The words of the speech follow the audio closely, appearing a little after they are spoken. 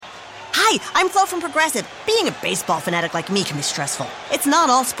Hi, I'm Flo from Progressive. Being a baseball fanatic like me can be stressful. It's not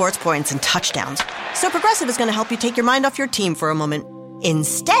all sports points and touchdowns. So Progressive is going to help you take your mind off your team for a moment.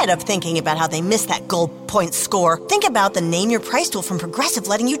 Instead of thinking about how they missed that goal point score, think about the Name Your Price tool from Progressive,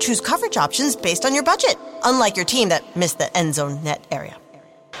 letting you choose coverage options based on your budget, unlike your team that missed the end zone net area.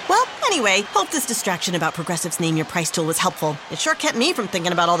 Well, anyway, hope this distraction about Progressive's Name Your Price tool was helpful. It sure kept me from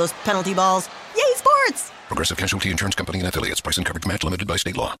thinking about all those penalty balls. Yay, sports! Progressive Casualty Insurance Company and Affiliates. Price and coverage match limited by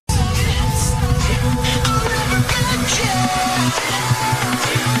state law.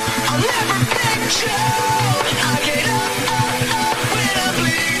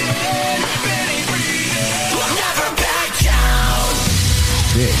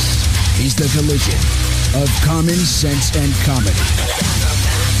 This is the collision of common sense and comedy.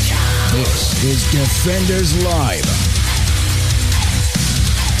 This is Defenders Live.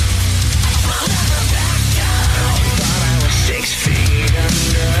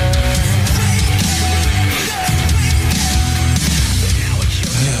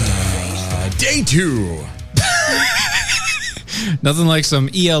 Day 2. Nothing like some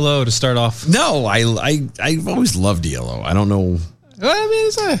ELO to start off. No, I've always loved ELO. I don't know. Well, I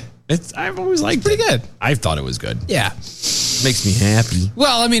mean, I've always liked pretty it. good. I thought it was good. Yeah. Makes me happy.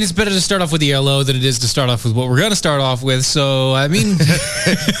 Well, I mean, it's better to start off with ELO than it is to start off with what we're going to start off with. So, I mean.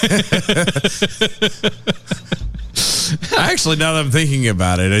 Actually, now that I'm thinking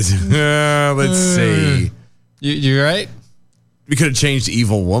about it, let's see. You're right? We could have changed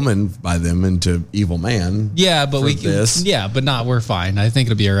evil woman by them into evil man. Yeah, but we're fine. I think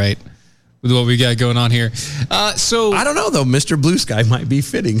it'll be all right with what we got going on here. So I don't know though. Mr. Blue Sky might be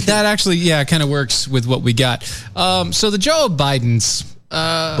fitting. That actually, kind of works with what we got. So the Joe Biden's,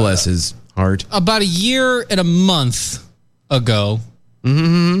 bless his heart, about a year and a month ago,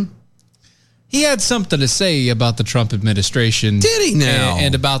 he had something to say about the Trump administration. Did he now?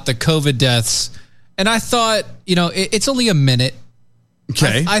 And about the COVID deaths. And I thought, it's only a minute.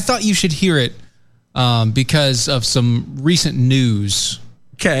 Okay. I thought you should hear it because of some recent news.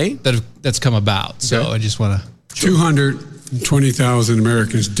 Okay. That's come about. Okay. So I just want to. 220,000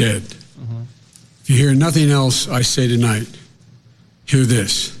 Americans dead. If you hear nothing else I say tonight, hear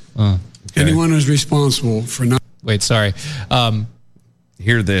this. Okay. Anyone who's responsible for not. Wait, sorry.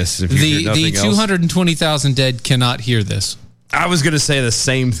 Hear this. If you hear nothing the 220,000 dead cannot hear this. I was going to say the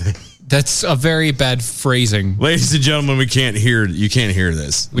same thing. That's a very bad phrasing. Ladies and gentlemen, you can't hear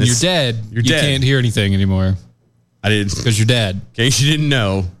this. When you're dead, you can't hear anything anymore. I didn't. Because you're dead. In case you didn't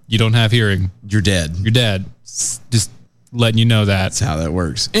know. You don't have hearing. You're dead. You're dead. Just letting you know that. That's how that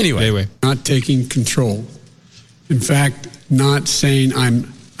works. Anyway. Not taking control. In fact, not saying I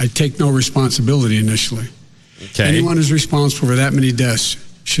take no responsibility initially. Okay. Anyone who's responsible for that many deaths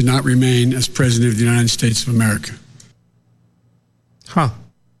should not remain as President of the United States of America. Huh.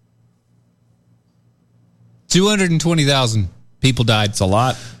 220,000 people died. It's a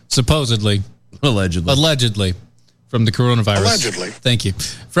lot. Supposedly. Allegedly. From the coronavirus. Allegedly. Thank you.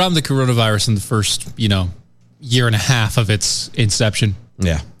 From the coronavirus in the first, year and a half of its inception.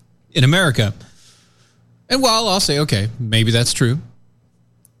 Yeah. In America. And while I'll say, okay, maybe that's true.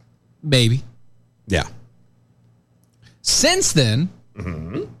 Maybe. Yeah. Since then,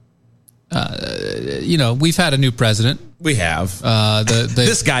 we've had a new president. We have.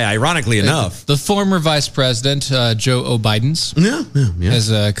 This guy, ironically enough. The former vice president, Joe Biden's, has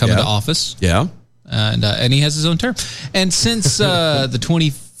come into office. Yeah. And he has his own term. And since the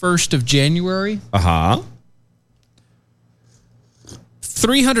 21st of January,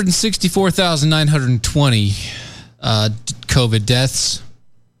 364,920 COVID deaths.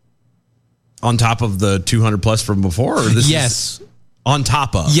 On top of the 200 plus from before? Or this is on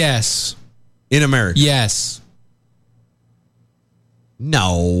top of? Yes. In America? Yes.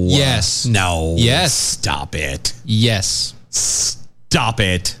 No. Yes. No. Yes. Stop it. Yes. Stop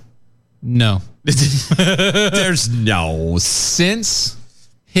it. No. There's no. Since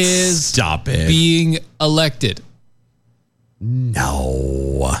his Stop it. being elected.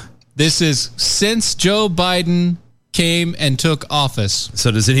 No. This is since Joe Biden came and took office.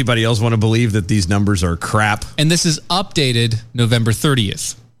 So does anybody else want to believe that these numbers are crap? And this is updated November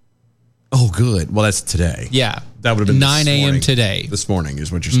 30th. Oh, good. Well, that's today. Yeah. That would have been 9 a.m. today. This morning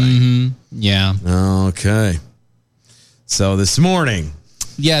is what you're saying. Yeah. Okay. So this morning.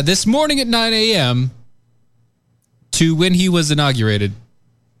 Yeah, this morning at 9 a.m. to when he was inaugurated.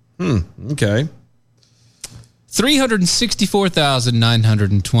 Okay.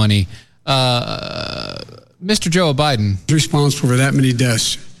 364,920. Mr. Joe Biden. Responsible for that many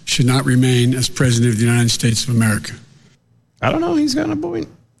deaths should not remain as President of the United States of America. I don't know. He's got a point.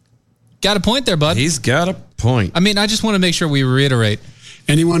 Got a point there, bud. He's got a point. I mean, I just want to make sure we reiterate.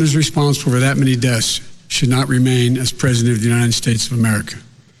 Anyone who's responsible for that many deaths should not remain as president of the United States of America.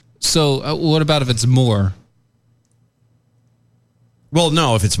 So what about if it's more? Well,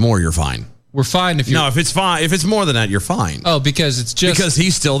 no, if it's more, you're fine. We're fine if you're... No, if it's fine. If it's more than that, you're fine. Oh, because it's just... Because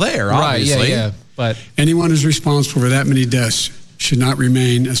he's still there, obviously. Right, yeah. But anyone who's responsible for that many deaths should not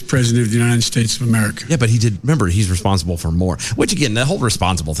remain as president of the United States of America. Yeah, but he did. Remember, he's responsible for more. Which, again, the whole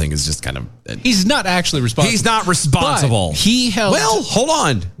responsible thing is just kind of... He's not actually responsible. He's not responsible. But he held... Well, hold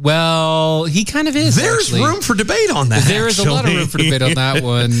on. Well, he kind of is, There's room for debate on that, There is a lot of room for debate on that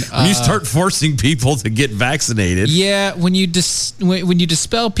one. When you start forcing people to get vaccinated. Yeah, when you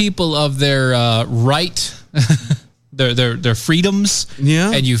dispel people of their right, their freedoms,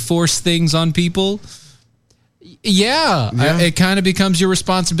 and you force things on people... Yeah, it kind of becomes your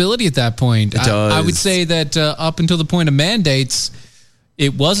responsibility at that point. It does. I would say that up until the point of mandates,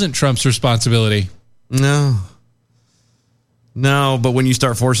 it wasn't Trump's responsibility. No, but when you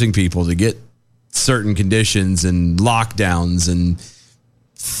start forcing people to get certain conditions and lockdowns and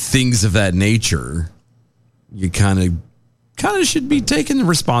things of that nature, you kind of should be taking the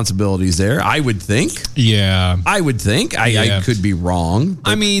responsibilities there, I would think. Yeah. I would think. I could be wrong.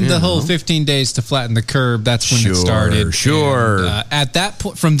 I mean, the whole 15 days to flatten the curve, that's when it started. Sure. And, at that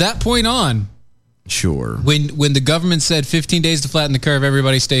point, from that point on, sure. When the government said 15 days to flatten the curve,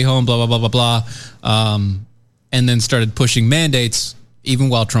 everybody stay home, blah, blah, blah, blah, blah, and then started pushing mandates, even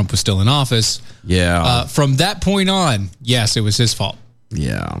while Trump was still in office. Yeah. From that point on, yes, it was his fault.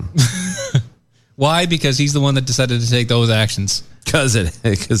 Yeah. Why? Because he's the one that decided to take those actions.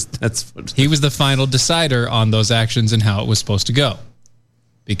 Because that's what... He was the final decider on those actions and how it was supposed to go.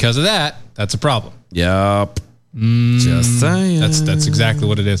 Because of that, that's a problem. Yep. Just saying. That's exactly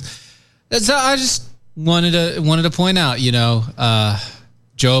what it is. I just wanted to point out,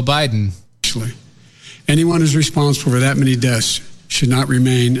 Joe Biden. Actually, anyone who's responsible for that many deaths should not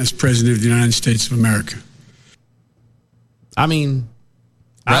remain as president of the United States of America. I mean...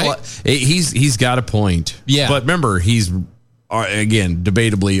 Right? He's got a point. Yeah. But remember, he's, again,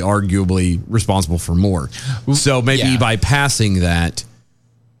 debatably, arguably responsible for more. So maybe by passing that,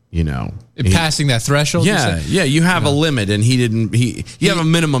 passing that threshold? Yeah, you have a limit, and you have a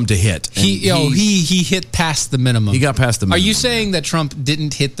minimum to hit. He hit past the minimum. He got past the minimum. Are you saying that Trump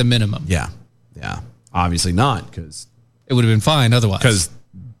didn't hit the minimum? Yeah. Obviously not, because... It would have been fine otherwise. Because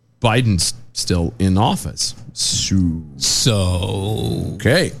Biden's still in office. So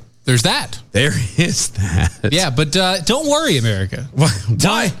okay, there's that. There is that. Yeah, but don't worry, America.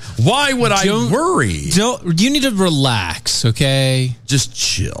 Why would I worry? You need to relax, okay? Just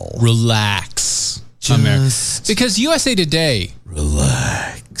chill. Relax, America. Because USA Today,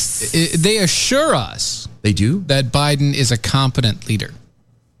 relax. They assure us they do that Biden is a competent leader.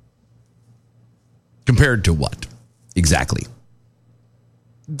 Compared to what exactly?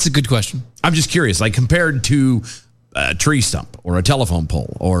 It's a good question. I'm just curious, like compared to a tree stump or a telephone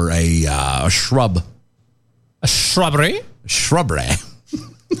pole or a shrub. A shrubbery? Shrubbery.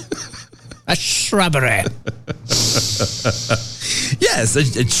 A shrubbery. Yes, a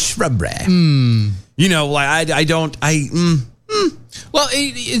shrubbery. Well,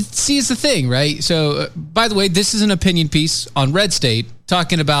 see, it's the thing, right? So, by the way, this is an opinion piece on Red State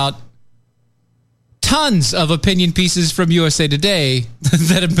talking about tons of opinion pieces from USA Today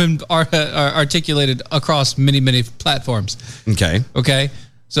that have been articulated across many, many platforms. Okay.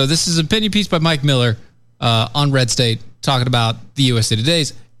 So this is an opinion piece by Mike Miller on Red State talking about the USA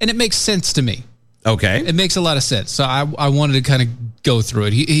Today's, and it makes sense to me. Okay. It makes a lot of sense. So I wanted to kind of go through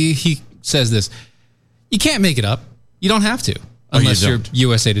it. He says this. You can't make it up. You don't have to. Unless you're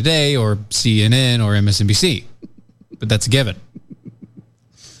USA Today or CNN or MSNBC. But that's a given.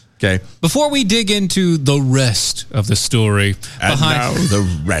 Okay. Before we dig into the rest of the story, behind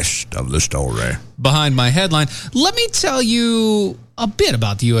my headline, let me tell you a bit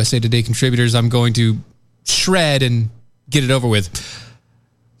about the USA Today contributors. I'm going to shred and get it over with.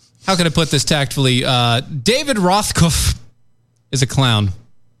 How can I put this tactfully? David Rothkopf is a clown.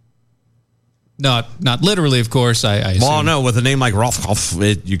 Not literally, of course. I assume. Well, no, with a name like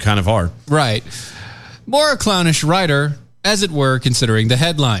Rothkopf, you kind of are. Right. More a clownish writer, as it were, considering the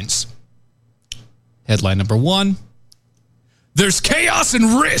headlines. Headline number 1. There's chaos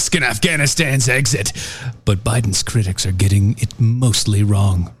and risk in Afghanistan's exit, but Biden's critics are getting it mostly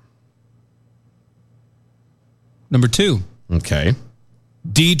wrong. Number 2. Okay.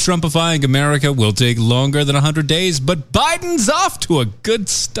 De-Trumpifying America will take longer than 100 days, but Biden's off to a good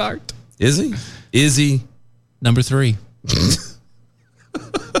start. Is he? Number 3.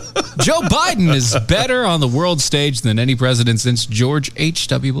 Joe Biden is better on the world stage than any president since George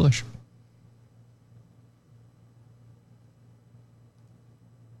H.W. Bush.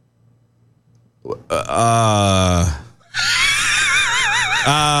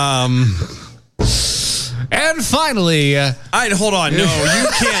 And finally, hold on. No, you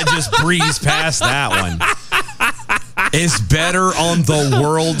can't just breeze past that one. Is better on the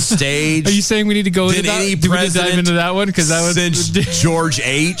world stage. Are you saying we need to go into that? Any Do we need to dive president into that one? Because that was since George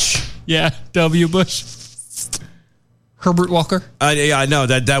H. Yeah, W. Bush. Herbert Walker. Yeah, no,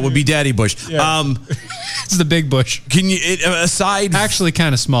 that would be Daddy Bush. Yeah. It's the big Bush. Can you aside? Actually,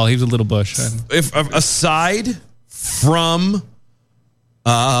 kind of small. He was a little Bush. If aside from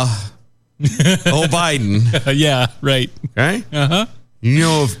Biden. Yeah, right. Okay. Uh-huh. You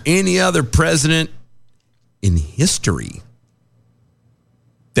know of any other president in history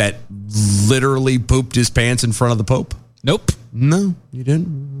that literally pooped his pants in front of the Pope? Nope. No, you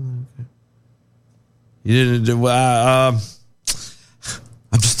didn't. You didn't. I'm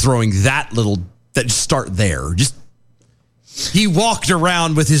just throwing that just start there. He walked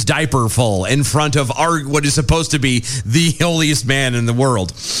around with his diaper full in front of what is supposed to be the holiest man in the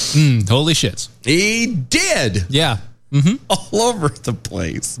world. Holy shits. He did. Yeah. All over the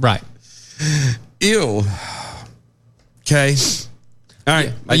place. Right. Ew. Okay. All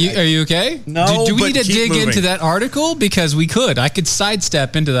right. Are you okay? No, Do we but need to keep dig moving. into that article? Because we could. I could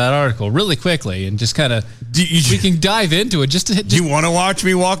sidestep into that article really quickly and just kind of... We can dive into it. Do you want to watch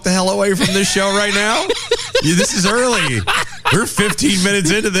me walk the hell away from this show right now? This is early. We're 15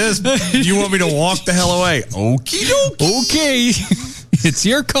 minutes into this. You want me to walk the hell away? Okie dokie. Okay. It's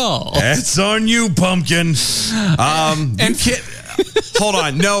your call. That's on you, pumpkin. You can't... Hold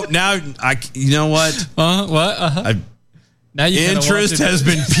on. No, now you know what? What? Now you interest has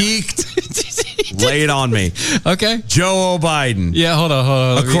been piqued. Lay it on me. Okay. Joe Biden. Yeah, hold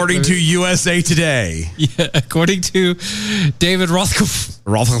on. According to USA Today. Yeah, according to David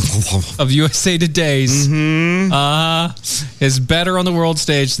Rothkopf of USA Today, is better on the world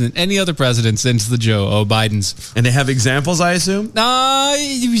stage than any other president since the Joe Bidens. And they have examples, I assume?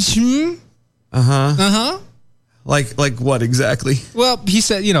 Like what exactly? Well, he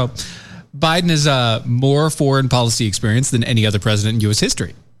said, Biden has more foreign policy experience than any other president in U.S.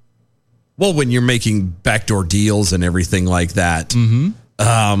 history. Well, when you're making backdoor deals and everything like that. He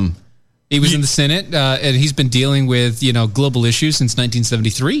was in the Senate, and he's been dealing with, global issues since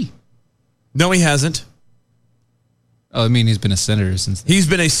 1973. No, he hasn't. Oh, I mean, he's been a senator since then. He's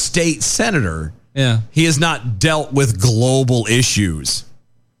been a state senator. Yeah. He has not dealt with global issues.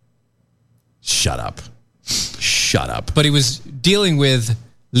 Shut up. But he was dealing with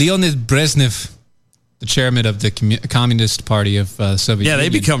Leonid Brezhnev, the chairman of the Communist Party of Soviet Union. Yeah, they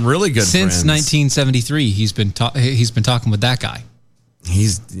become really good since friends. 1973. He's been talking with that guy.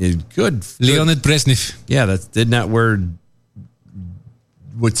 He's good. Leonid Brezhnev. Yeah, isn't that where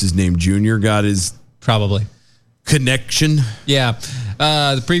what's his name? Junior got his probably connection. Yeah,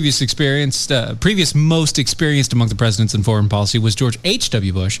 the previous most experienced among the presidents in foreign policy was George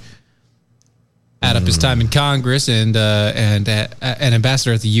H.W. Bush. Add up his time in Congress and an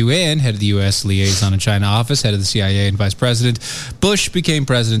ambassador at the UN, head of the U.S. Liaison and China Office, head of the CIA, and vice president. Bush became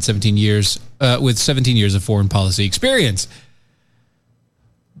president 17 years with 17 years of foreign policy experience.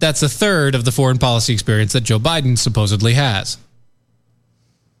 That's a third of the foreign policy experience that Joe Biden supposedly has.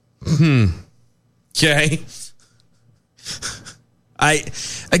 Okay.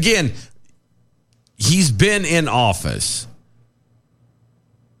 He's been in office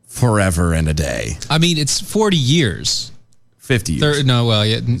forever and a day. I mean, it's 40 years. 50 years.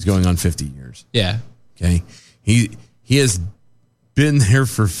 He's going on 50 years. Yeah. Okay. He has been there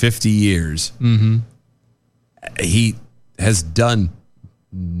for 50 years. Mm-hmm. He has done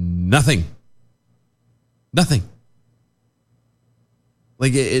nothing.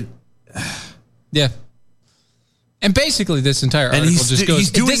 Like it. Yeah. And basically, this entire article just goes...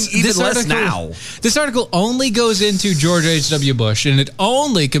 He's doing even less now. This article only goes into George H.W. Bush, and it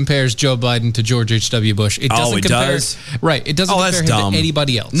only compares Joe Biden to George H.W. Bush. It doesn't compare... does? Right. It doesn't compare him to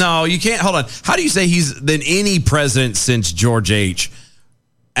anybody else. No, you can't. Hold on. How do you say he's than any president since George H.,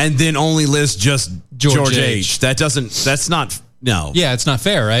 and then only list just George H.? That's not... No. Yeah, it's not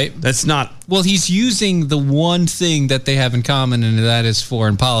fair, right? That's not... Well, he's using the one thing that they have in common, and that is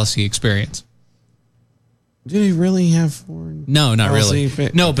foreign policy experience. Did he really have foreign? No, not really.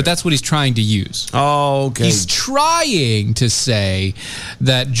 No, but that's what he's trying to use. Oh, okay. He's trying to say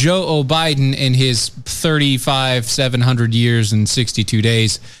that Joe Biden, in his 700 years and 62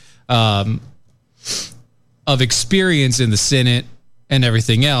 days of experience in the Senate and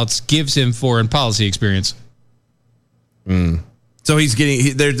everything else, gives him foreign policy experience. So he's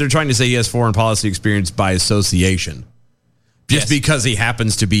getting. They're trying to say he has foreign policy experience by association, just because he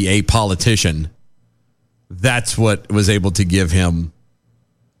happens to be a politician. That's what was able to give him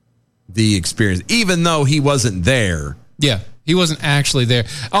the experience, even though he wasn't there. Yeah, he wasn't actually there.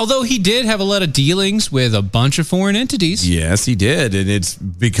 Although he did have a lot of dealings with a bunch of foreign entities. Yes, he did. And it's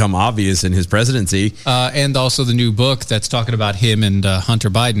become obvious in his presidency. And also the new book that's talking about him and Hunter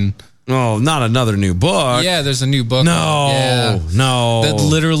Biden. Oh, not another new book. Yeah, there's a new book. No. That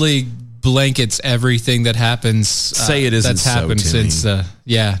literally blankets everything that happens. Say it isn't that's happened so, Timmy. since.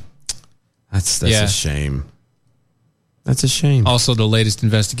 That's a shame. That's a shame. Also, the latest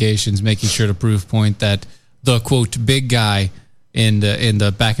investigations making sure to prove point that the quote big guy in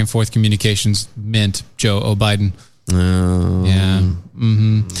the back and forth communications meant Joe Biden. Yeah.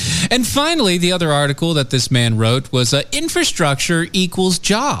 Mm-hmm. And finally, the other article that this man wrote was infrastructure equals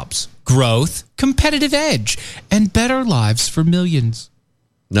jobs, growth, competitive edge, and better lives for millions.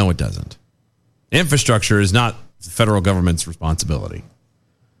 No, it doesn't. Infrastructure is not the federal government's responsibility.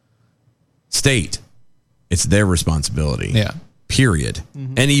 State, it's their responsibility. Yeah. Period.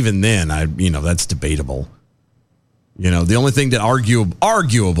 Mm-hmm. And even then, that's debatable. The only thing that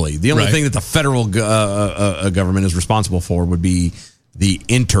arguably, the only thing that the federal government is responsible for would be the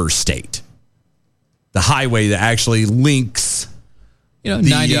interstate, the highway that actually links,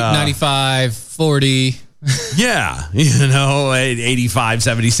 95, 40. Yeah. 85,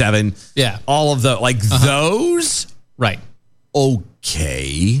 77. Yeah. All of those. Right.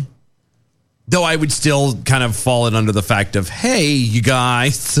 Okay. Though I would still kind of fall it under the fact of, hey, you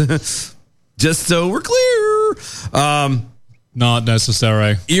guys, just so we're clear. Not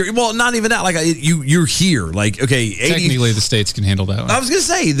necessary. Not even that. Like you're here. Like, okay. Technically, the states can handle that one. I was going to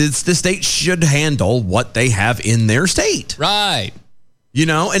say the state should handle what they have in their state. Right.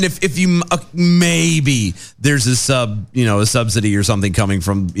 And if you maybe there's a subsidy or something coming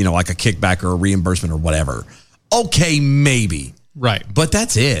from, like a kickback or a reimbursement or whatever. Okay, maybe. Right. But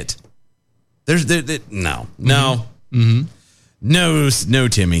that's it. There's no. Mm-hmm. No,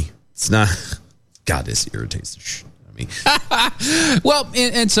 Timmy. It's not. God, this irritates the shit out of me. Well,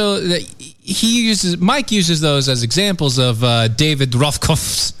 and so Mike uses those as examples of David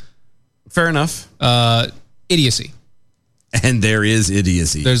Rothkopf's. Fair enough. Idiocy. And there is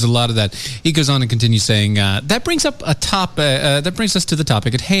idiocy. There's a lot of that. He goes on and continues saying, that brings us to the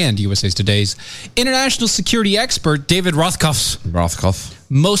topic at hand, USA Today's international security expert, David Rothkopf's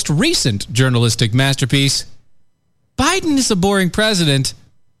most recent journalistic masterpiece. Biden is a boring president.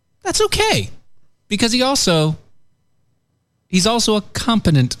 That's okay. Because he's also a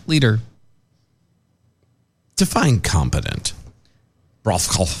competent leader. Define competent.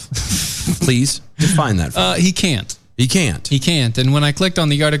 Rothkopf. Please define that for me. He can't. He can't. And when I clicked on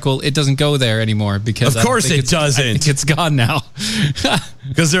the article, it doesn't go there anymore because of course it doesn't. I think it's gone now.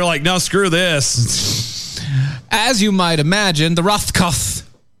 Because they're like, no, screw this. As you might imagine, the Rothkopf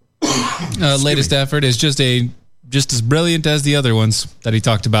latest effort is just as brilliant as the other ones that he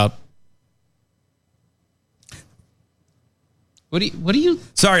talked about. What do you?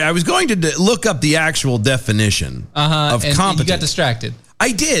 Sorry, I was going to look up the actual definition of competent. You got distracted.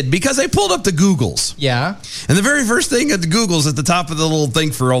 I did, because I pulled up the Googles. Yeah. And the very first thing at the Googles at the top of the little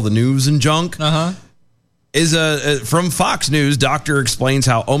thing for all the news and junk is from Fox News. Doctor explains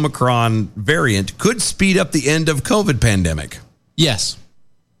how Omicron variant could speed up the end of COVID pandemic. Yes.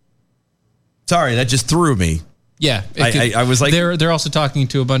 Sorry, that just threw me. Yeah. I was like... They're also talking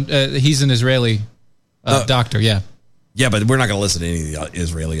to a bunch... he's an Israeli doctor, yeah. Yeah, but we're not going to listen to any of the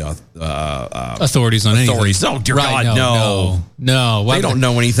Israeli authorities on anything. Oh, dear God, no. They don't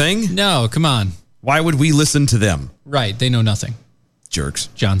know anything. No, come on. Why would we listen to them? Right, they know nothing. Jerks.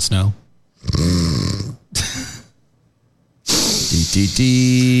 Jon Snow. He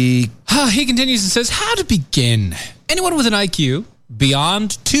continues and says, how to begin? Anyone with an IQ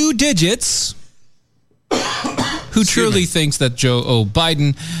beyond 2 digits who truly thinks that Joe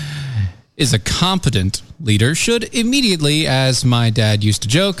Biden is a competent leader should immediately, as my dad used to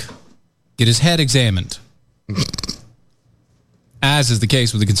joke, get his head examined. As is the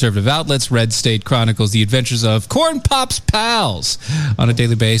case with the conservative outlets, Red State chronicles the adventures of Corn Pop's pals on a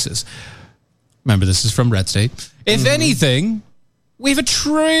daily basis. Remember, this is from Red State. If anything, we have a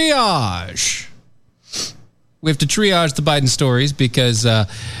triage. We have to triage the Biden stories because there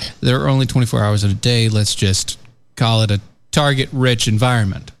are only 24 hours in a day. Let's just call it a target-rich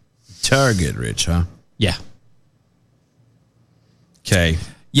environment. Target rich, huh? Yeah. Okay.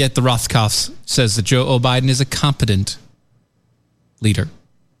 Yet the Rothkopf says that Joe Biden is a competent leader.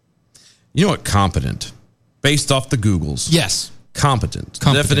 You know what? Competent. Based off the Googles. Yes. Competent.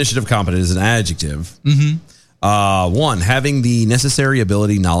 The definition of competent is an adjective. Mm-hmm. 1, having the necessary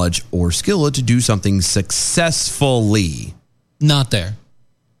ability, knowledge, or skill to do something successfully. Not there.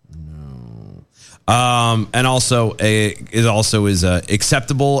 No. And also is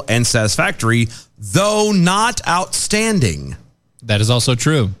acceptable and satisfactory, though not outstanding. That is also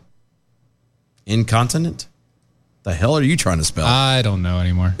true. Incontinent? The hell are you trying to spell? I don't know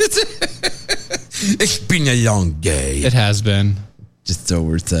anymore. It's been a long day. It has been. Just so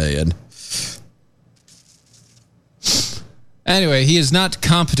we're saying. Anyway, he is not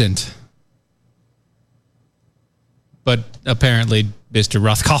competent. But apparently, Mr.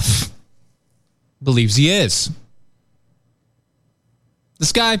 Rothkopf believes he is.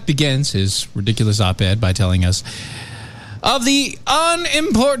 This guy begins his ridiculous op-ed by telling us of the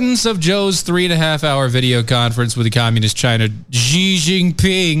unimportance of Joe's 3.5-hour video conference with the Communist China Xi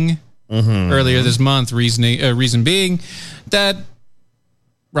Jinping earlier this month. Reason being that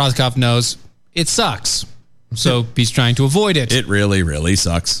Rothkopf knows it sucks. So he's trying to avoid it. It really, really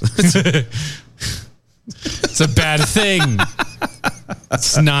sucks. It's a bad thing.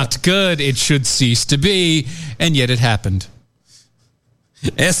 It's not good. It should cease to be. And yet it happened.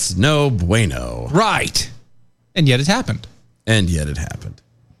 Es no bueno. Right. And yet it happened. And yet it happened.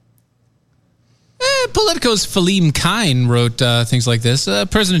 Politico's Philippe Kine wrote things like this.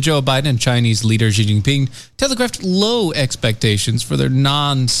 President Joe Biden and Chinese leader Xi Jinping telegraphed low expectations for their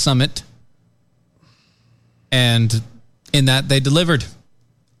non-summit. And in that, they delivered.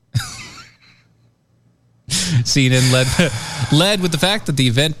 CNN led with the fact that the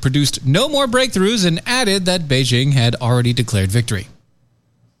event produced no more breakthroughs and added that Beijing had already declared victory.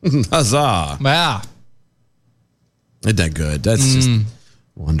 Huzzah. Wow. Isn't that good? That's just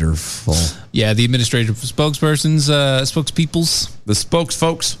wonderful. Yeah, the administrative spokespersons, spokespeoples. The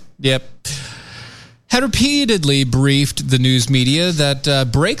spokesfolks. Yep. Had repeatedly briefed the news media that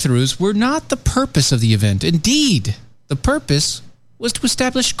breakthroughs were not the purpose of the event. Indeed, the purpose was to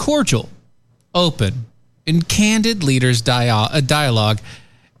establish cordial, open, and candid leaders' dialogue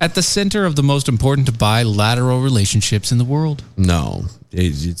at the center of the most important bilateral relationships in the world. No,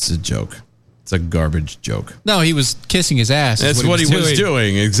 it's a joke. It's a garbage joke. No, he was kissing his ass. That's what he was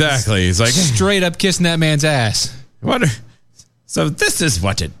doing. Exactly. He's like straight up kissing that man's ass. So this is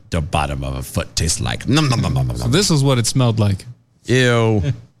what the bottom of a foot tastes like. Nom, nom, nom, nom, nom. So this is what it smelled like. Ew.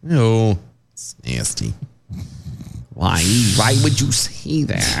 Ew. It's nasty. Why? Why would you say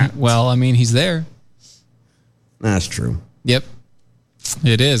that? Well, I mean, he's there. That's true. Yep.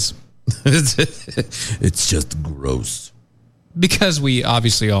 It is. It's just gross. Because we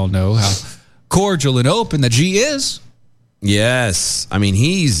obviously all know how cordial and open that G is. Yes. I mean,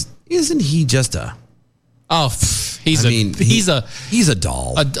 isn't he just a... Oh, he's a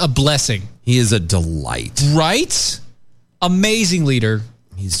doll. A blessing. He is a delight. Right? Amazing leader.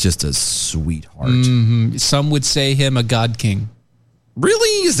 He's just a sweetheart. Mm-hmm. Some would say him a god king.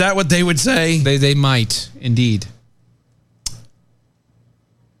 Really? Is that what they would say? They might, indeed.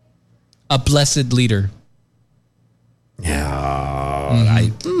 A blessed leader. Yeah.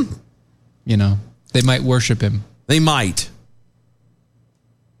 You know, they might worship him. They might.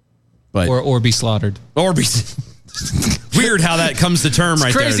 But or be slaughtered. Or be... Weird how that comes to term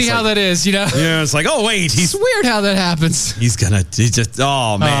right there. Crazy how that is, you know? Yeah, it's like, oh, wait. It's weird how that happens.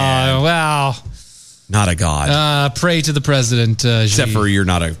 Oh, man. Oh, wow. Not a god. Pray to the president. Except for you're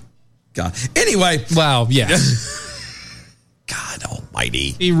not a god. Anyway. Wow, yeah. God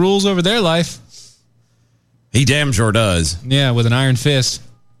almighty. He rules over their life. He damn sure does. Yeah, with an iron fist.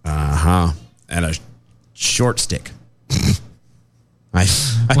 Uh-huh. And a short stick.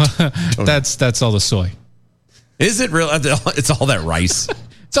 That's all the soy. Is it real? It's all that rice.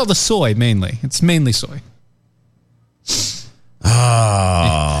 It's all the soy, mainly. It's mainly soy.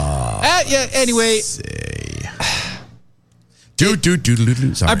 Yeah, anyway. Sorry.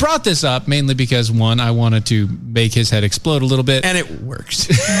 I brought this up mainly because, one, I wanted to make his head explode a little bit. And it works.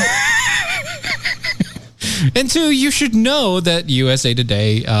 And two, you should know that USA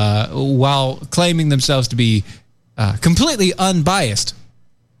Today, while claiming themselves to be completely unbiased,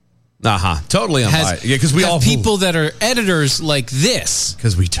 totally unbiased. Yeah, because we all people that are editors like this.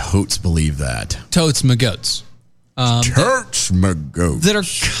 Because we totes believe that. Totes my goats. Totes my goats. That are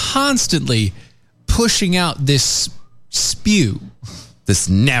constantly pushing out this spew. This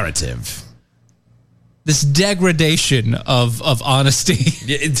narrative. This degradation of honesty.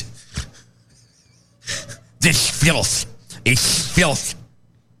 This filth. It's filth.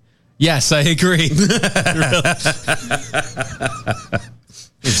 Yes, I agree.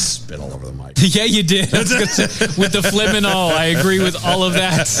 You spit all over the mic. Yeah, you did. With the phlegm and all. I agree with all of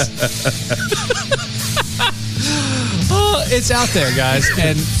that. Oh, it's out there, guys.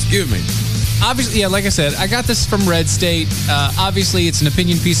 And excuse me. Obviously, yeah, like I said, I got this from Red State. Obviously, it's an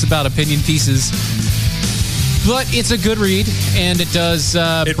opinion piece about opinion pieces. But it's a good read, and it does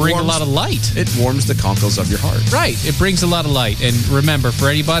bring a lot of light. It warms the cockles of your heart. Right. It brings a lot of light. And remember, for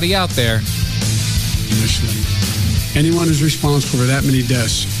anybody out there, anyone who's responsible for that many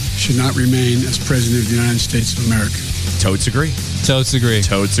deaths should not remain as President of the United States of America. Totes agree. Totes agree.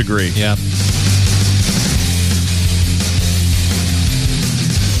 Totes agree. Yeah.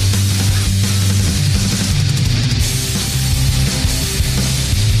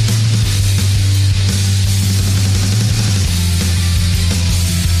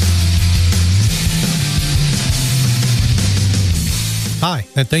 Hi,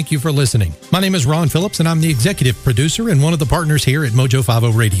 and thank you for listening. My name is Ron Phillips, and I'm the executive producer and one of the partners here at Mojo 50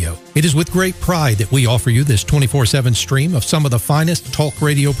 Radio. It is with great pride that we offer you this 24/7 stream of some of the finest talk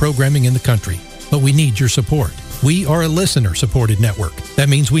radio programming in the country. But we need your support. We are a listener-supported network. That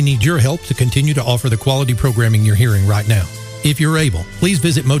means we need your help to continue to offer the quality programming you're hearing right now. If you're able, please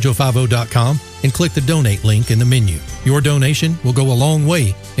visit mojo50.com and click the donate link in the menu. Your donation will go a long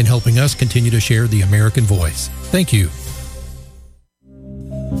way in helping us continue to share the American voice. Thank you.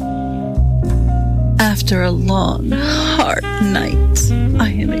 After a long, hard night, I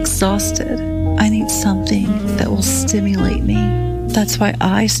am exhausted. I need something that will stimulate me. That's why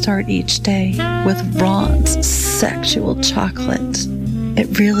I start each day with Ron's sexual chocolate.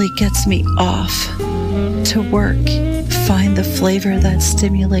 It really gets me off to work. Find the flavor that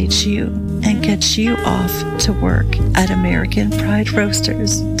stimulates you and gets you off to work at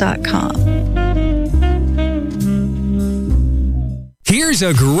AmericanPrideRoasters.com. Here's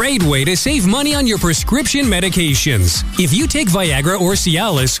a great way to save money on your prescription medications. If you take Viagra or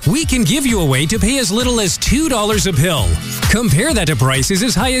Cialis, we can give you a way to pay as little as $2 a pill. Compare that to prices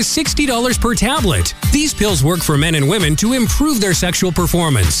as high as $60 per tablet. These pills work for men and women to improve their sexual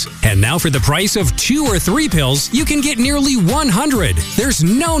performance. And now for the price of 2 or 3 pills, you can get nearly 100. There's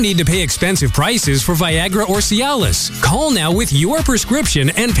no need to pay expensive prices for Viagra or Cialis. Call now with your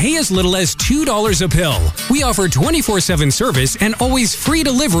prescription and pay as little as $2 a pill. We offer 24/7 service and always free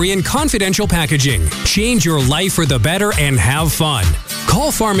delivery and confidential packaging. Change your life for the better and have fun.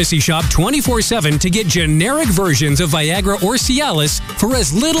 Call Pharmacy Shop 24/7 to get generic versions of Viagra or Cialis for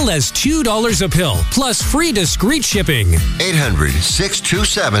as little as $2 a pill, plus free discreet shipping.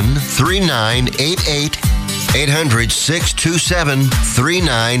 800-627-3988.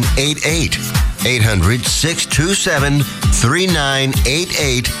 800-627-3988.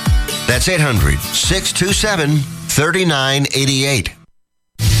 800-627-3988. That's 800-627-3988.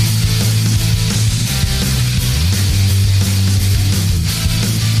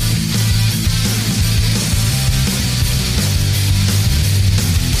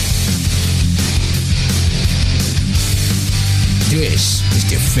 This is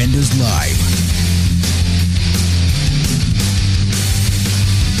Defenders Live.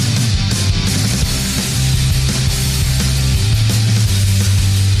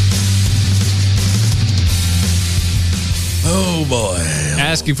 Oh, boy.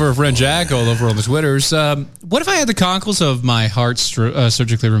 Asking for a friend Jack all over on the Twitters. What if I had the cockles of my heart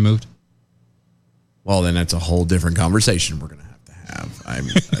surgically removed? Well, then that's a whole different conversation we're going to have.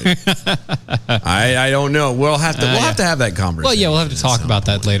 I don't know. We'll have to have that conversation. Well, yeah, we'll have to talk about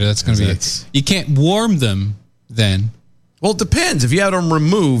that later. That's going to be you can't warm them then. Well, it depends. If you had them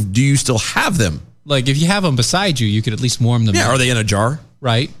removed, do you still have them? Like if you have them beside you, you could at least warm them. Yeah, are they in a jar?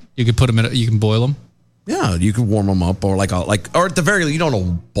 Right. You could put them in. You can boil them. Yeah, you could warm them up, or or at the very least, you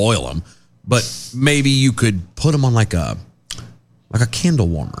don't boil them, but maybe you could put them on like a candle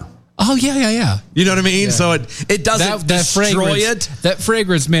warmer. Oh, yeah. You know what I mean? Yeah. So it doesn't destroy it. That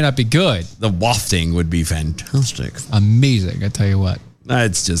fragrance may not be good. The wafting would be fantastic. Amazing, I tell you what.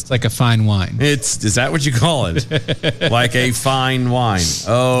 It's just like a fine wine. Is that what you call it? Like a fine wine.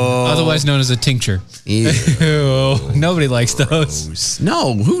 Oh. Otherwise known as a tincture. Ew. Nobody likes those.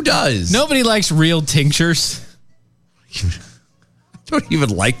 No, who does? Nobody likes real tinctures. I don't even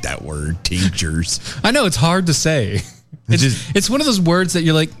like that word, tinctures. I know, it's hard to say. It's one of those words that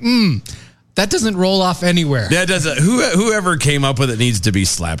you're like, that doesn't roll off anywhere. That doesn't. Whoever came up with it needs to be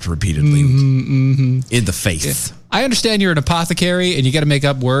slapped repeatedly in the face. Yeah. I understand you're an apothecary and you got to make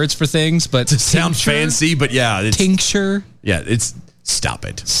up words for things, but to sound fancy, but yeah, tincture. Yeah, stop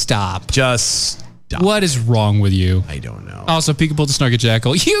it. Stop. Just stop. What is wrong with you? I don't know. Also, Peekaboo the Snarky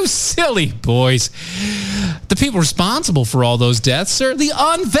Jackal, you silly boys. The people responsible for all those deaths are the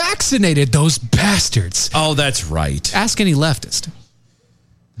unvaccinated, those bastards. Oh, that's right. Ask any leftist.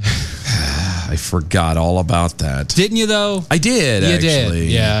 I forgot all about that. Didn't you, though? I did, actually.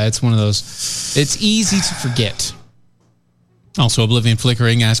 Yeah, it's one of those. It's easy to forget. Also, Oblivion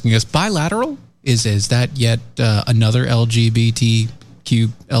Flickering asking us, bilateral? Is that yet another LGBTQ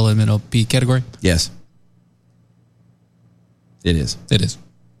LMNOP category? Yes. It is. It is.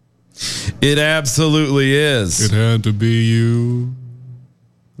 It absolutely is. It had to be you.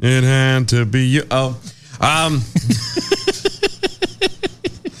 It had to be you.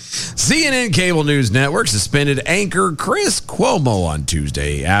 CNN Cable News Network suspended anchor Chris Cuomo on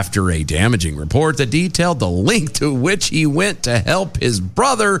Tuesday after a damaging report that detailed the length to which he went to help his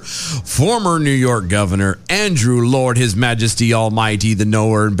brother, former New York Governor Andrew Lord, His Majesty Almighty, the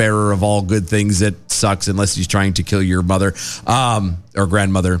knower and bearer of all good things that sucks unless he's trying to kill your mother or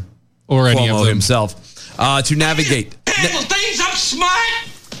grandmother or any Cuomo of them himself to navigate. Handle things. I'm smart.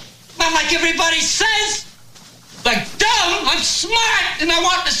 Not like everybody says. Like dumb, I'm smart, and I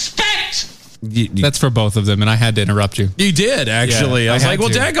want respect. That's for both of them, and I had to interrupt you. You did, actually. Yeah, I was like, well,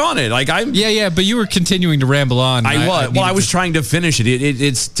 daggone it. Like, Yeah, but you were continuing to ramble on. I was trying to finish it.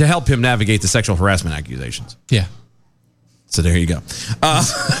 It's to help him navigate the sexual harassment accusations. Yeah. So there you go.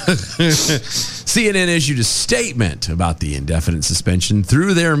 CNN issued a statement about the indefinite suspension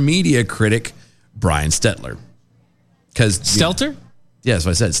through their media critic, Brian Stelter. Stelter? Yeah, that's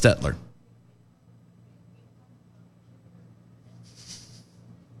what I said, Stelter.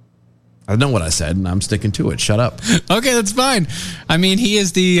 I know what I said, and I'm sticking to it. Shut up. Okay, that's fine. I mean, he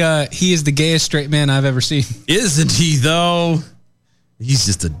is the gayest straight man I've ever seen. Isn't he, though? He's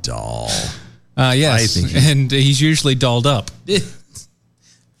just a doll. Yes, and he's usually dolled up.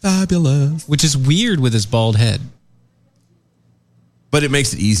 Fabulous. Which is weird with his bald head. But it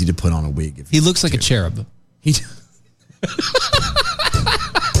makes it easy to put on a wig. If he looks like a cherub.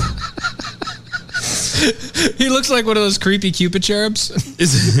 He looks like one of those creepy Cupid cherubs.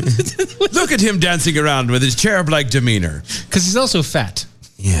 Look at him dancing around with his cherub-like demeanor. Because he's also fat.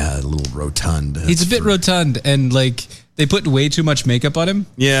 Yeah, a little rotund. He's a bit rotund, and like they put way too much makeup on him.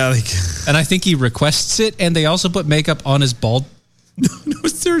 Yeah, and I think he requests it. And they also put makeup on his bald. No,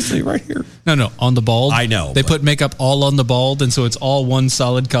 seriously, right here. No, on the bald. I know. They put makeup all on the bald, and so it's all one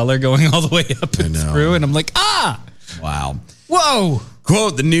solid color going all the way up and through. And I'm like, wow, whoa.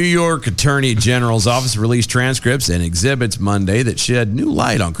 Quote, the New York Attorney General's office released transcripts and exhibits Monday that shed new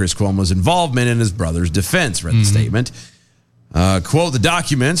light on Chris Cuomo's involvement in his brother's defense, read the statement. Quote, the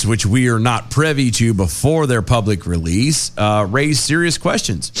documents, which we are not privy to before their public release, raised serious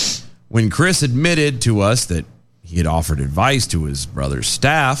questions. When Chris admitted to us that he had offered advice to his brother's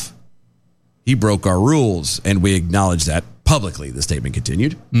staff, he broke our rules, and we acknowledge that publicly, the statement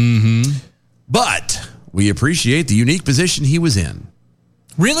continued. Mm-hmm. But we appreciate the unique position he was in.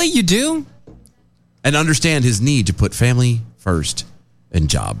 Really? You do? And understand his need to put family first and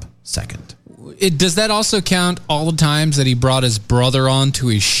job second. Does that also count all the times that he brought his brother on to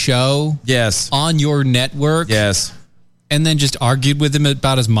his show? Yes. On your network? Yes. And then just argued with him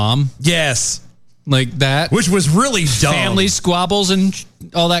about his mom? Yes. Like that? Which was really dumb. Family squabbles and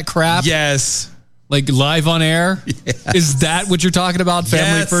all that crap? Yes. Like live on air? Yes. Is that what you're talking about?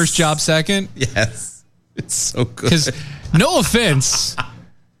 Family first, job second? Yes. It's so good. Because, no offense,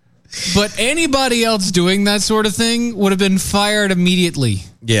 but anybody else doing that sort of thing would have been fired immediately.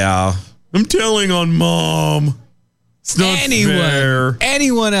 Yeah. I'm telling on mom. It's not fair.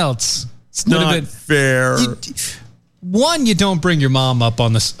 Anyone else. It's not fair. One, you don't bring your mom up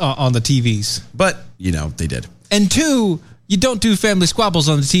on the TVs. But, they did. And two, you don't do family squabbles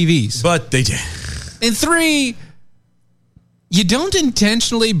on the TVs. But they did. And three, you don't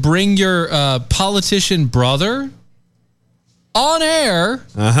intentionally bring your politician brother on air,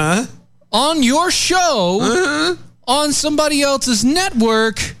 on your show, on somebody else's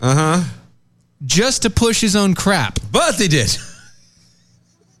network, just to push his own crap. But they did.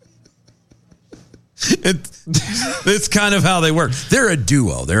 It's kind of how they work. They're a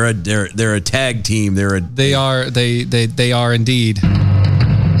duo. They're a tag team. They are indeed.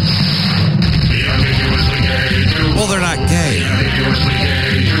 Well, they're not gay.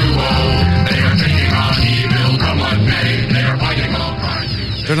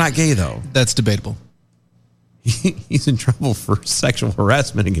 They're not gay, though. That's debatable. He's in trouble for sexual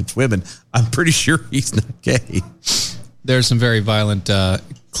harassment against women. I'm pretty sure he's not gay. There's some very violent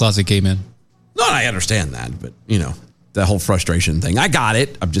closet gay men. No, I understand that, but, that whole frustration thing. I got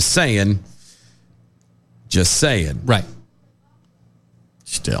it. I'm just saying. Right.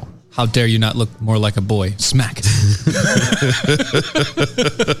 Still. How dare you not look more like a boy? Smack it.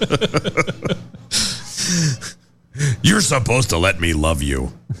 You're supposed to let me love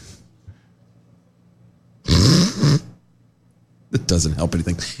you. That doesn't help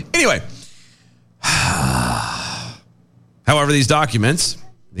anything. Anyway. However, these documents,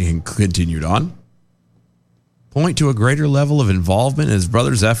 they continued on, point to a greater level of involvement in his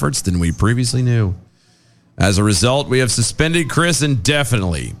brother's efforts than we previously knew. As a result, we have suspended Chris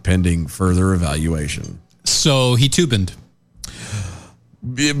indefinitely, pending further evaluation. So he tubined.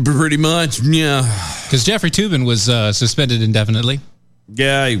 Pretty much, yeah. Because Jeffrey Toobin was suspended indefinitely.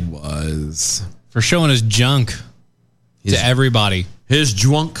 Yeah, he was. For showing his junk to everybody. His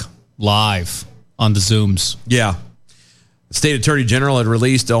junk. Live on the Zooms. Yeah. The state attorney general had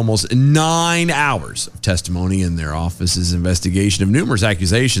released almost 9 hours of testimony in their office's investigation of numerous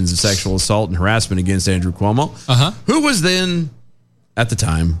accusations of sexual assault and harassment against Andrew Cuomo, who was then, at the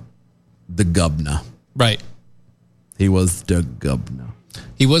time, the governor. Right. He was the governor.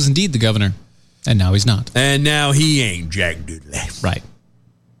 He was indeed the governor, and now he's not. And now he ain't Jack Doodley. Right.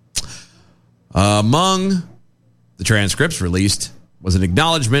 Among the transcripts released was an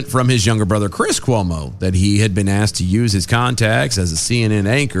acknowledgement from his younger brother, Chris Cuomo, that he had been asked to use his contacts as a CNN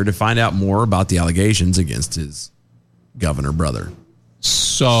anchor to find out more about the allegations against his governor brother.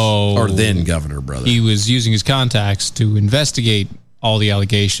 Or then governor brother. He was using his contacts to investigate all the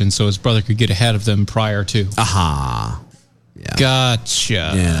allegations so his brother could get ahead of them prior to. Aha. Yeah. Gotcha.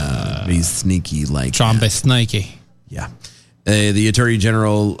 Yeah. He's sneaky like Trombe sneaky. Yeah. The Attorney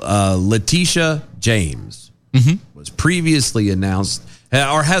General, Letitia James, was previously announced,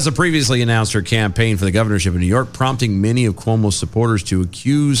 or has previously announced her campaign for the governorship of New York, prompting many of Cuomo's supporters to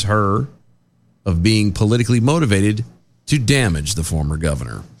accuse her of being politically motivated to damage the former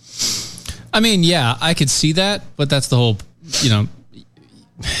governor. I mean, yeah, I could see that, but that's the whole,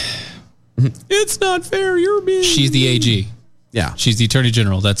 It's not fair. You're being... She's the AG. Yeah. She's the Attorney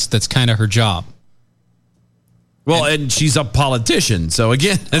General. That's kind of her job. Well, and she's a politician, so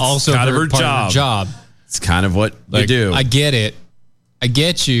again, it's also kind of her part job. Of her job. It's kind of what you do. I get it. I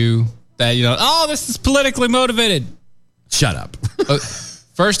get you that, this is politically motivated. Shut up.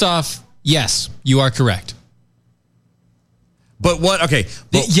 First off, yes, you are correct. But what? Okay.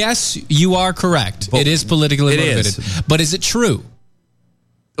 Yes, you are correct. It is politically motivated. But is it true?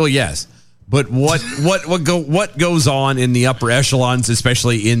 Well, yes. But what goes on in the upper echelons,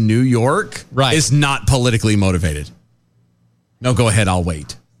 especially in New York, is not politically motivated. No, go ahead. I'll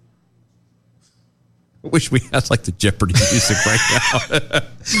wait. I wish we had like the Jeopardy music right now.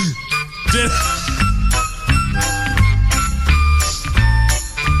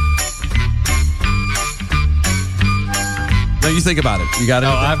 No, you think about it. You got it.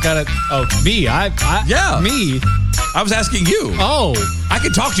 Oh, I've got it. Oh, me. Yeah. Me. I was asking you. Oh. I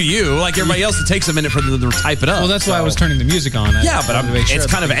can talk to you like everybody else. It takes a minute for them to type it up. Well, that's why I was turning the music on. Yeah, but it's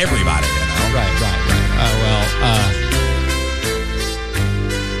kind of everybody. Right.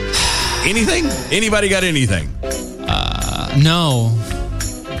 Anything? Anybody got anything? No.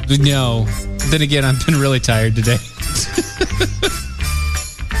 Then again, I've been really tired today.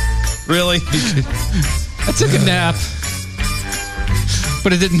 Really? I took a nap,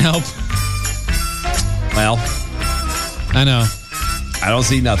 but it didn't help. Well, I know. I don't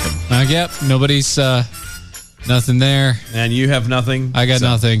see nothing. Yep. Nobody's nothing there. And you have nothing? I got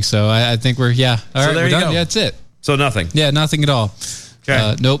nothing. So I think we're, all right, there we're you done. go. Yeah, that's it. So nothing. Yeah, nothing at all.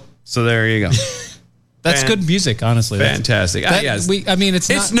 Okay. Nope. So there you go. That's good music, honestly. Fantastic.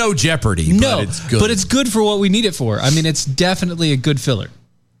 It's no Jeopardy. No, but it's good. But it's good for what we need it for. I mean, it's definitely a good filler.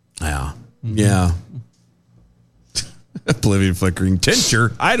 Yeah. Yeah. Oblivion flickering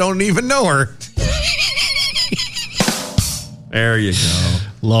tincture. I don't even know her. There you go.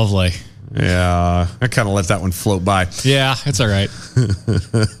 Lovely. Yeah. I kind of let that one float by. Yeah, it's all right.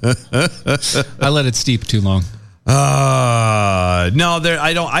 I let it steep too long. No,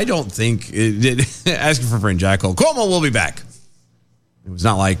 I don't think asking for friend Jackal. Cuomo will be back. It was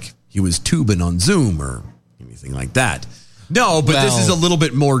not like he was tubing on Zoom or anything like that. No, but this is a little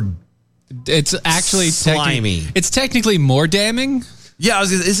bit more. It's actually slimy. It's technically more damning. Yeah,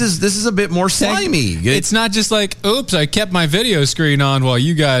 this is a bit more slimy. It's not just like, oops, I kept my video screen on while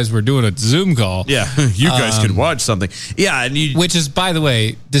you guys were doing a Zoom call. Yeah, you guys could watch something. Yeah, which is, by the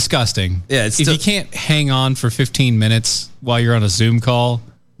way, disgusting. Yeah, if you can't hang on for 15 minutes while you're on a Zoom call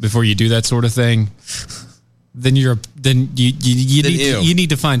before you do that sort of thing, then you need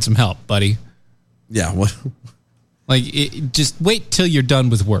to find some help, buddy. Yeah, what? Like, just wait till you're done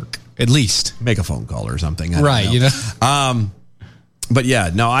with work. At least make a phone call or something. Right, But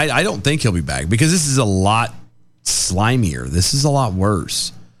yeah, no, I don't think he'll be back because this is a lot slimier. This is a lot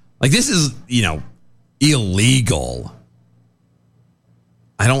worse. Like this is, illegal.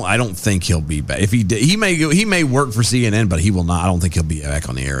 I don't think he'll be back. If he did, he may work for CNN, but he will not. I don't think he'll be back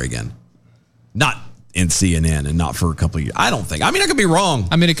on the air again. Not in CNN and not for a couple of years. I don't think. I mean, I could be wrong.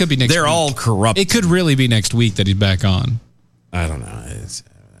 I mean, it could be next. They're week. all corrupt. It could really be next week that he's back on. I don't know.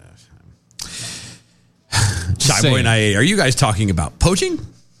 Shy Boy and I, are you guys talking about poaching?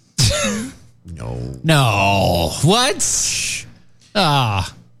 No. What?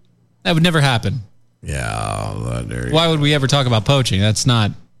 That would never happen. Yeah. Why would we ever talk about poaching? That's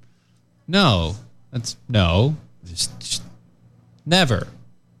not. No. That's no. Just never.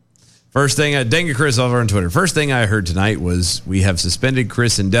 First thing, Denga Chris over on Twitter. First thing I heard tonight was we have suspended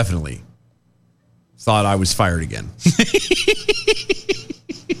Chris indefinitely. Thought I was fired again.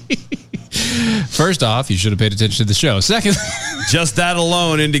 First off, you should have paid attention to the show. Second, just that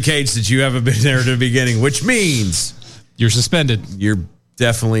alone indicates that you haven't been there at the beginning, which means you're suspended. You're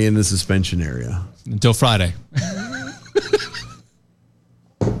definitely in the suspension area until Friday.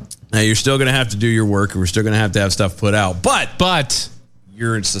 Now you're still going to have to do your work, and we're still going to have stuff put out. But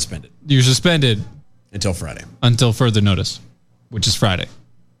you're suspended. You're suspended until Friday. Until further notice, which is Friday.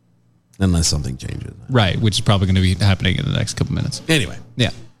 Unless something changes. Right, which is probably going to be happening in the next couple minutes. Anyway. Yeah.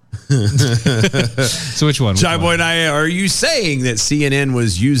 So which one? Shy Boy and I, are you saying that CNN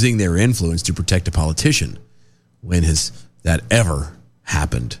was using their influence to protect a politician? When has that ever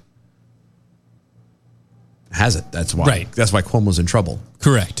happened? Has it? That's why. Right. That's why Cuomo's in trouble.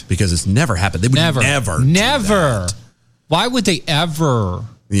 Correct. Because it's never happened. They would never. Why would they ever?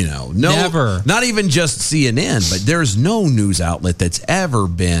 Never. Not even just CNN, but there's no news outlet that's ever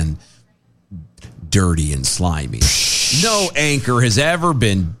been dirty and slimy. No anchor has ever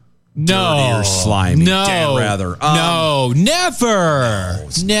been dirty or slimy. Never.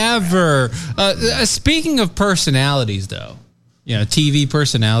 Speaking of personalities, though, TV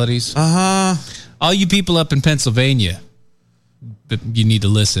personalities. All you people up in Pennsylvania, you need to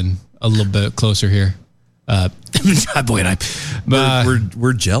listen a little bit closer here. Boy, and I,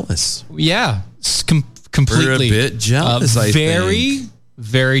 we're jealous. Yeah, completely. We're a bit jealous. Very,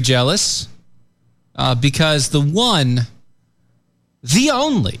 very jealous. Because the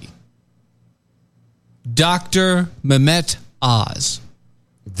only, Dr. Mehmet Oz.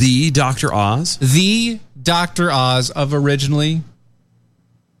 The Dr. Oz? The Dr. Oz of originally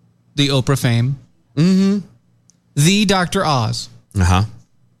the Oprah fame. Mm-hmm. The Dr. Oz. Uh-huh.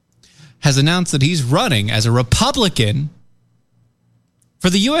 Has announced that he's running as a Republican for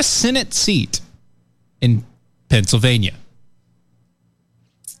the U.S. Senate seat in Pennsylvania.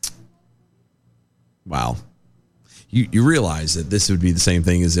 Wow. You realize that this would be the same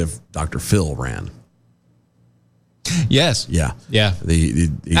thing as if Dr. Phil ran. Yes. Yeah. Yeah.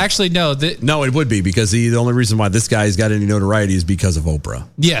 Actually, no. No, it would be because the only reason why this guy's got any notoriety is because of Oprah.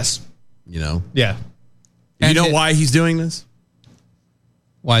 Yes. Yeah. Why he's doing this?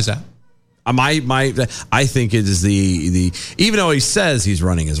 Why is that? I think it is the even though he says he's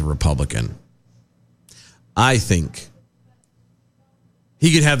running as a Republican, I think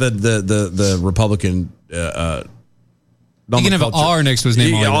he could have the Republican. He can have an R next to his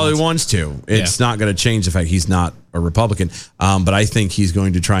name. All he wants to. It's not going to change the fact he's not a Republican. But I think he's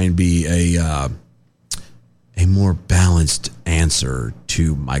going to try and be a more balanced answer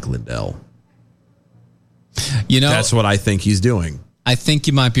to Mike Lindell. That's what I think he's doing. I think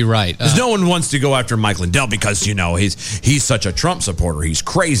you might be right. Because no one wants to go after Mike Lindell because, he's such a Trump supporter. He's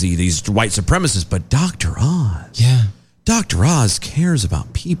crazy. These white supremacists. But Dr. Oz. Yeah. Dr. Oz cares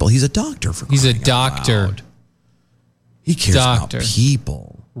about people. He's a doctor. He's a doctor. He cares about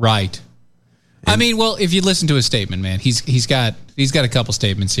people. Right. If you listen to his statement, man, he's got a couple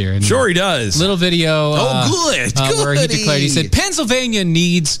statements here. And sure he does. Little video. Good. Where he declared, he said, Pennsylvania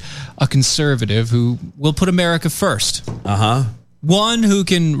needs a conservative who will put America first. Uh-huh. One who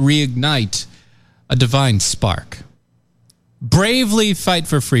can reignite a divine spark. Bravely fight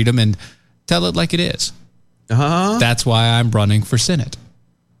for freedom and tell it like it is. Uh-huh. That's why I'm running for Senate.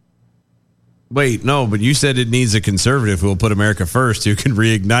 Wait, no, but you said it needs a conservative who will put America first, who can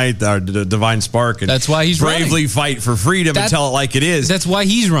reignite our divine spark. And that's why he's bravely running. Fight for freedom and tell it like it is. That's why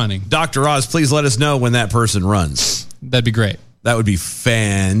he's running. Dr. Oz, please let us know when that person runs. That'd be great. That would be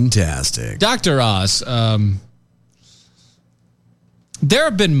fantastic. Dr. Oz, there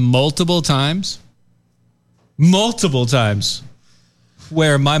have been multiple times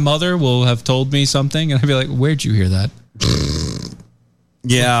where my mother will have told me something and I'd be like, where'd you hear that?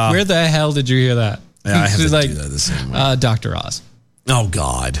 Yeah. Where the hell did you hear that? Yeah, I have to do that the same way. Dr. Oz. Oh,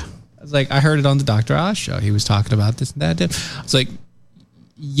 God. I was like, I heard it on the Dr. Oz show. He was talking about this and that. I was like,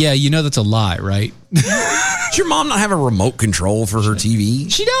 yeah, that's a lie, right? Does your mom not have a remote control for her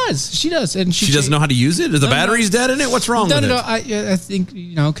TV? She does. And she doesn't know how to use it? Is the batteries dead in it? What's wrong with it? No. I think,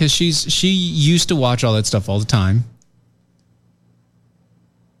 because she used to watch all that stuff all the time.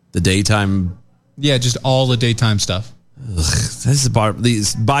 The daytime? Yeah, just all the daytime stuff. Ugh, this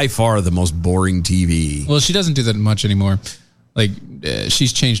is by far the most boring TV. Well, she doesn't do that much anymore.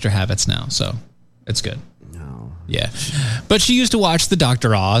 She's changed her habits now, so it's good. No. Yeah. But she used to watch the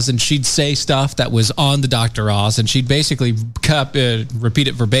Dr. Oz, and she'd say stuff that was on the Dr. Oz, and she'd basically repeat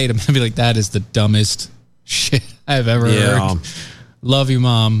it verbatim and be like, that is the dumbest shit I've ever heard. Love you,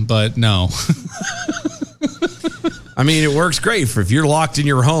 Mom, but no. I mean, it works great for if you're locked in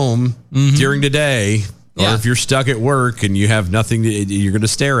your home during the day, or if you're stuck at work and you have nothing, you're going to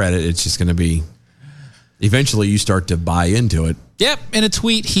stare at it. It's just going to be, eventually you start to buy into it. Yep. In a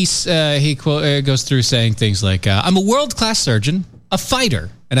tweet, he goes through saying things like, I'm a world-class surgeon, a fighter,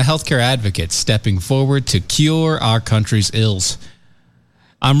 and a healthcare advocate stepping forward to cure our country's ills.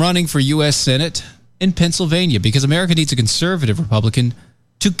 I'm running for U.S. Senate in Pennsylvania because America needs a conservative Republican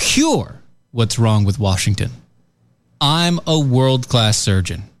to cure what's wrong with Washington. I'm a world-class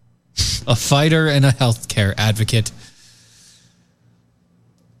surgeon, a fighter, and a healthcare advocate.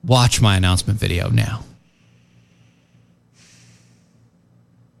 Watch my announcement video now.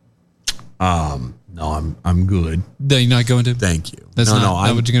 No, I'm good. No, you're not going to? Thank you. That's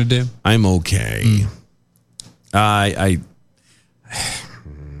not what you're going to do? I'm okay.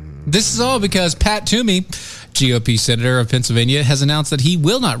 This is all because Pat Toomey, GOP Senator of Pennsylvania, has announced that he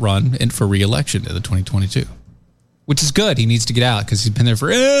will not run for re-election in the 2022, which is good. He needs to get out because he's been there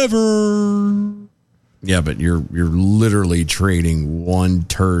forever. Yeah, but you're literally trading one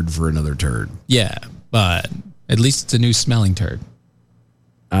turd for another turd. Yeah, but at least it's a new smelling turd.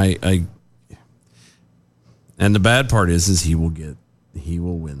 And the bad part is he will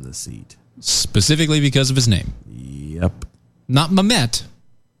win the seat. Specifically because of his name. Yep. Not Mehmet,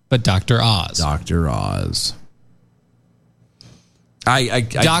 but Dr. Oz. Dr. Oz.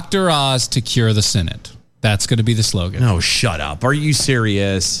 Dr. Oz to cure the Senate. That's going to be the slogan. No, shut up. Are you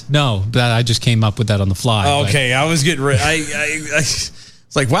serious? No, I just came up with that on the fly. Okay, I was getting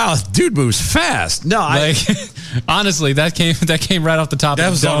it's like, wow, dude moves fast. No, honestly, that came right off the top. That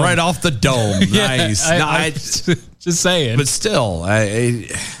of the was dome. right off the dome. Nice. Just saying. But still,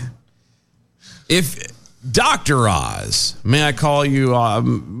 if Dr. Oz, may I call you Doctor?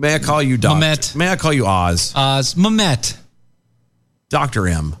 Mehmet. May I call you Oz? Mehmet. Dr.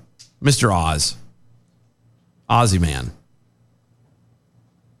 M. Mr. Oz. Ozzy Man.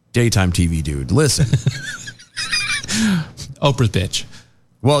 Daytime TV dude. Listen. Oprah's bitch.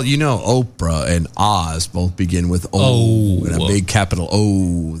 Well, Oprah and Oz both begin with O and a big capital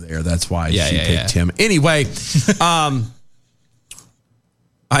O there. That's why she picked him. Anyway,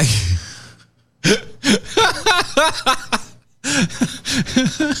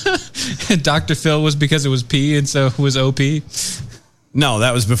 And Dr. Phil was because it was P and so it was OP. No,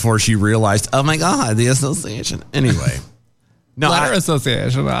 that was before she realized, oh my God, the association. Anyway. No, Letter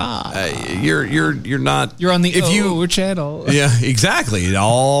association. You're not. You're on the O channel. Yeah, exactly. It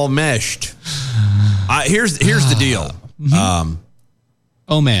all meshed. Here's the deal.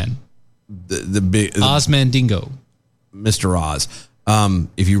 Oh man, the big Ozmandingo, Mr. Oz.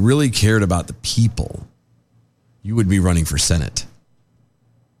 If you really cared about the people, you would be running for Senate.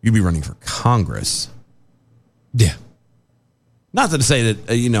 You'd be running for Congress. Yeah. Not to say that,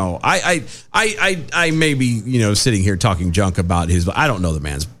 I may be, sitting here talking junk about his, but I don't know the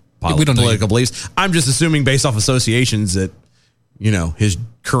man's political beliefs. I'm just assuming based off associations that, his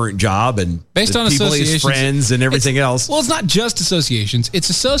current job and based on people, his friends and everything else. Well, it's not just associations. It's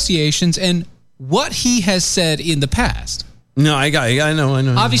associations and what he has said in the past. No, I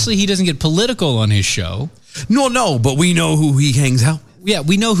know. Obviously, he doesn't get political on his show. No, but we know who he hangs out with. Yeah,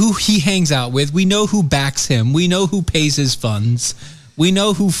 we know who he hangs out with. We know who backs him. We know who pays his funds. We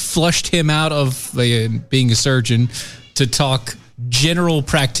know who flushed him out of being a surgeon to talk general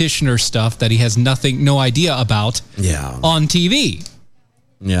practitioner stuff that he has no idea about on TV.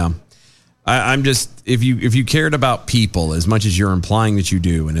 Yeah. I'm just, if you cared about people as much as you're implying that you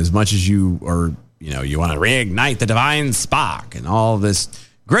do, and as much as you are, you want to reignite the divine spark and all this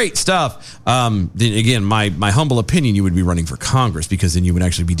great stuff. Then again, my humble opinion, you would be running for Congress because then you would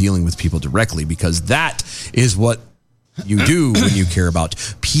actually be dealing with people directly because that is what you do when you care about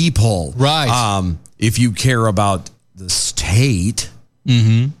people. Right. If you care about the state,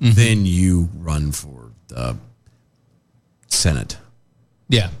 then you run for the Senate.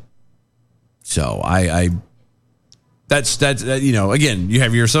 Yeah. So that's again, you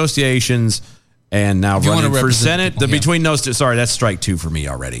have your associations. And now running for Senate, between those two, sorry, that's strike 2 for me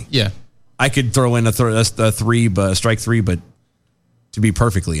already. Yeah. I could throw in a three, but strike 3, but to be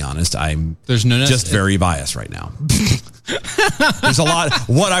perfectly honest, I'm just very biased right now. There's a lot.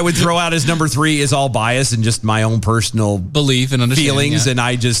 What I would throw out as number 3 is all bias and just my own personal belief and feelings. And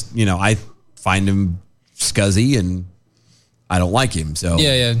I just, I find him scuzzy and I don't like him. So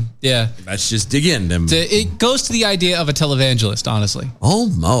yeah. Let's just dig in. It goes to the idea of a televangelist, honestly.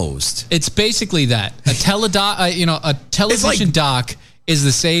 Almost. It's basically that. A television doc is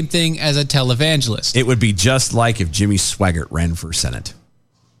the same thing as a televangelist. It would be just like if Jimmy Swaggart ran for Senate.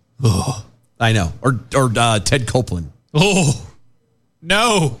 Oh, I know. Or Ted Copeland. Oh,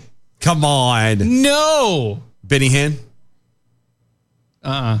 no. Come on. No. Benny Hinn?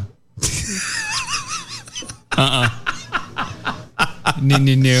 No.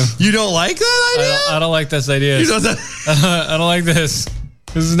 You don't like that idea? I don't like this idea. You don't I don't like this.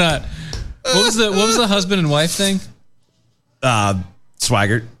 This is not. What was the husband and wife thing?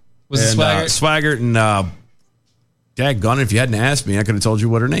 Swaggart. Was it Swaggart? Swaggart and daggone it, if you hadn't asked me, I could have told you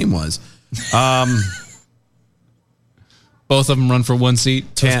what her name was. Both of them run for one seat.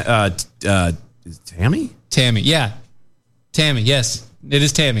 Is it Tammy? Tammy, yeah. Tammy, yes. It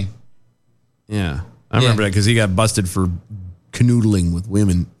is Tammy. Yeah. I remember that because he got busted for canoodling with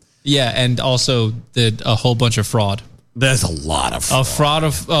women. Yeah, and also did a whole bunch of fraud. There's a lot of fraud.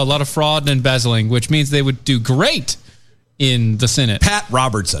 A lot of fraud and embezzling, which means they would do great in the Senate. Pat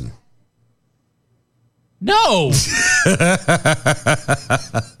Robertson. No.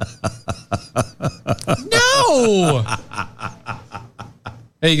 No.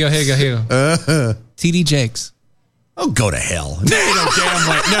 Here you go. TD Jakes. Oh, go to hell. No, you don't damn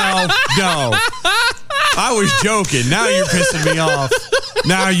way. No. I was joking. Now you're pissing me off.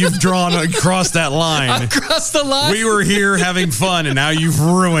 Now you've drawn across that line. Across the line? We were here having fun, and now you've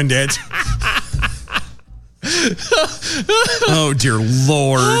ruined it. Oh, dear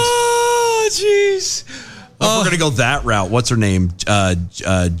Lord. Oh, jeez. If we're going to go that route, what's her name?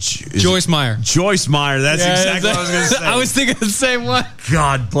 Joyce Meyer. Joyce Meyer. That's exactly what I was going to say. I was thinking the same one.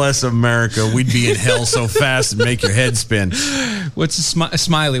 God bless America. We'd be in hell so fast and make your head spin. What's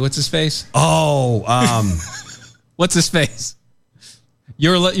Smiley? What's his face? Oh, what's his face?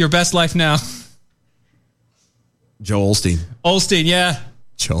 Your best life now. Joel Osteen. Osteen, yeah.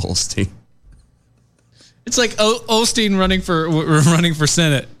 Joel Osteen. It's like Osteen running for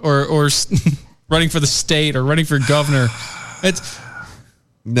Senate or running for the state or running for governor.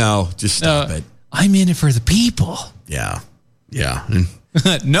 No, just stop it. I'm in it for the people. Yeah.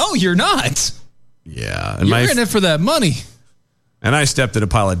 No, you're not. Yeah. And you're in it for that money. And I stepped in a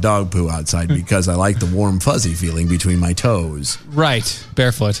pile of dog poo outside because I like the warm, fuzzy feeling between my toes. Right.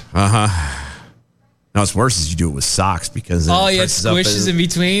 Barefoot. Uh-huh. Now, what's worse is you do it with socks because it squishes in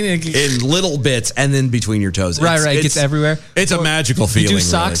between. In little bits and then between your toes. Right. It gets everywhere. It's a magical feeling. You do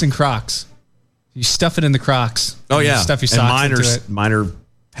socks and Crocs. You stuff it in the Crocs. Oh, yeah. You stuff your socks into it. Mine are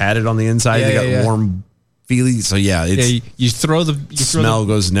padded on the inside. They got warm feeling. So, yeah. You throw the... smell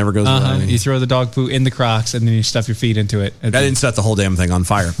never goes away. You throw the dog poo in the Crocs and then you stuff your feet into it. I didn't set the whole damn thing on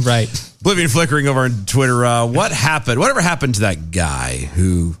fire. Right. Oblivion Flickering over on Twitter. What happened? Whatever happened to that guy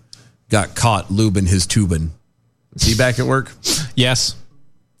who got caught lubing his tubing? Is he back at work? Yes.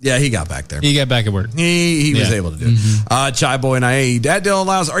 Yeah, he got back there. He got back at work. He was able to do it. Chai Boy and I, Dad Dylan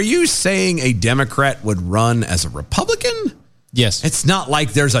Lyles, are you saying a Democrat would run as a Republican? Yes. It's not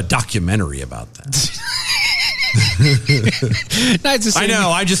like there's a documentary about that. I know.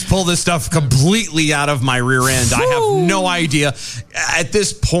 I just pull this stuff completely out of my rear end. I have no idea. At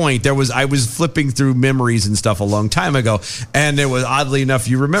this point, I was flipping through memories and stuff a long time ago, and it was oddly enough.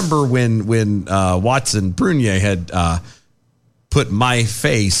 You remember when Watson Prunier had put my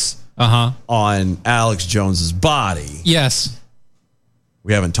face on Alex Jones's body? Yes.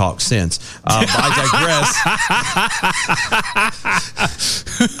 We haven't talked since. I digress.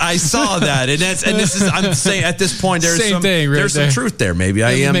 I saw that, and this is. I'm saying at this point there's some truth there. Maybe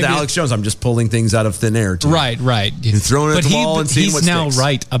I am the Alex Jones. I'm just pulling things out of thin air. Right. And throwing it at the wall and seeing what sticks. He's now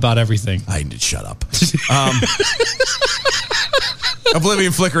right about everything. I need to shut up.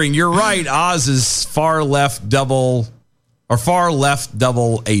 Oblivion Flickering. You're right. Oz is far left double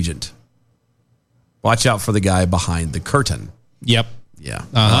agent. Watch out for the guy behind the curtain. Yep. Yeah,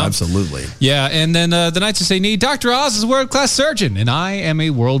 absolutely. Yeah, and then the Knights of St. Need, Dr. Oz is a world-class surgeon, and I am a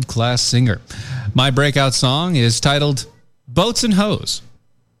world-class singer. My breakout song is titled Boats and Hose.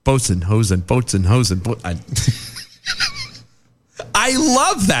 Boats and hose and boats and hose and I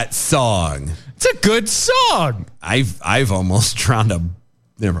love that song. It's a good song. I've almost drowned a...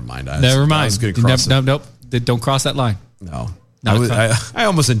 Never mind. Never mind. I was going to cross Nope. Don't cross that line. No. I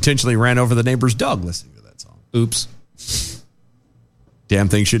almost intentionally ran over the neighbor's dog listening to that song. Oops. Damn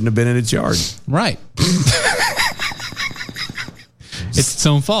thing shouldn't have been in its yard. Right. It's its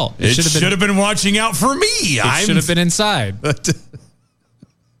own fault. It should have been watching out for me. It should have been inside.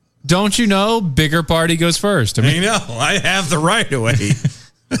 Don't you know? Bigger party goes first. I know. I have the right of way.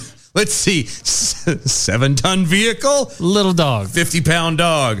 Let's see. 7-ton vehicle? Little dog. 50-pound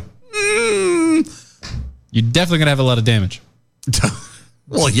dog. You're definitely going to have a lot of damage.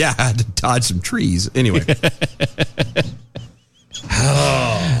 Well, yeah, I had to dodge some trees. Anyway.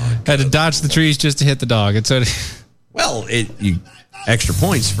 Had to dodge the trees just to hit the dog. And so, well, extra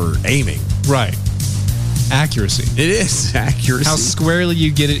points for aiming. Right. Accuracy. It is accuracy. How squarely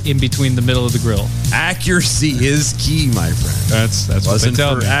you get it in between the middle of the grill. Accuracy is key, my friend. That's what Wasn't they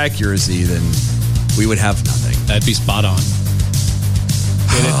tell for me. accuracy, then we would have nothing. That'd be spot on.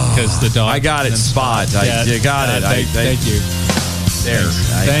 Get it? Because the dog. I got it. Spot. You got it. Thank you. There.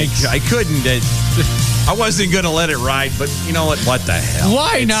 Thanks. I couldn't. I wasn't going to let it ride, but you know what? What the hell?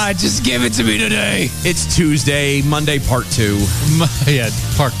 Why not? Just give it to me today. It's Tuesday, Monday, part 2. Yeah,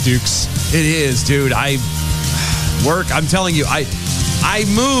 Park Dukes. It is, dude. I'm telling you, I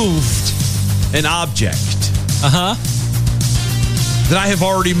moved an object. That I have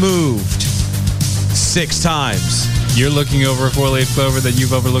already moved 6 times. You're looking over a 4-leaf clover that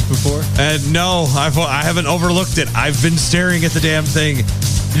you've overlooked before? And no, I haven't overlooked it. I've been staring at the damn thing.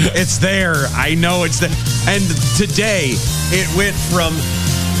 It's there. I know it's there. And today, it went from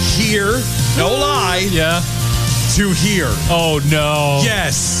here, no lie, to here. Oh, no.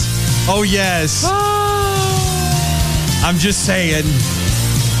 Yes. Oh, yes. I'm just saying.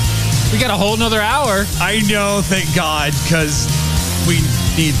 We got a whole nother hour. I know, thank God, because we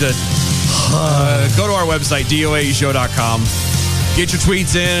need the... go to our website, doashow.com. Get your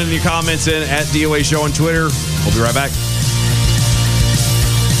tweets in, your comments in at DOA Show on Twitter. We'll be right back.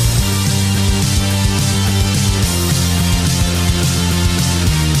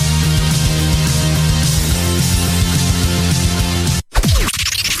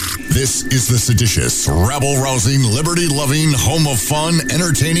 This is the seditious, rabble-rousing, liberty-loving, home of fun,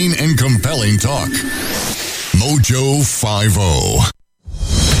 entertaining, and compelling talk. Mojo 50.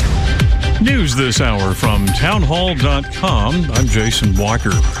 News this hour from townhall.com. I'm Jason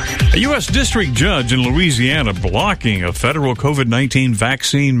Walker. A U.S. district judge in Louisiana blocking a federal COVID-19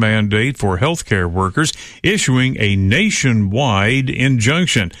 vaccine mandate for healthcare workers, issuing a nationwide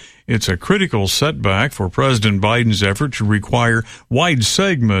injunction. It's a critical setback for President Biden's effort to require wide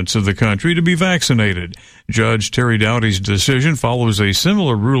segments of the country to be vaccinated. Judge Terry Doughty's decision follows a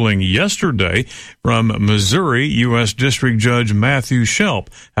similar ruling yesterday from Missouri U.S. District Judge Matthew Shelp.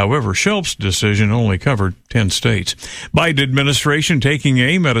 However, Shelp's decision only covered 10 states. Biden administration taking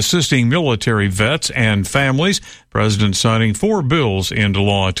aim at assisting military vets and families. President signing 4 bills into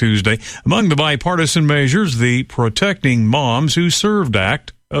law Tuesday. Among the bipartisan measures, the Protecting Moms Who Served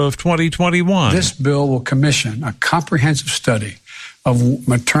Act of 2021. This bill will commission a comprehensive study of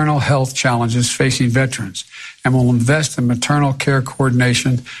maternal health challenges facing veterans and will invest in maternal care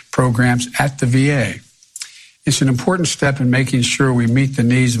coordination programs at the VA. It's an important step in making sure we meet the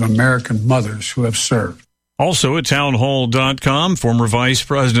needs of American mothers who have served. Also at townhall.com, former Vice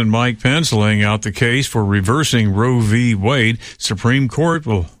President Mike Pence laying out the case for reversing Roe v. Wade. Supreme Court,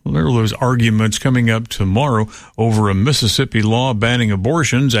 well, there are those arguments coming up tomorrow over a Mississippi law banning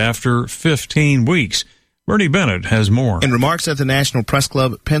abortions after 15 weeks. Bernie Bennett has more. In remarks at the National Press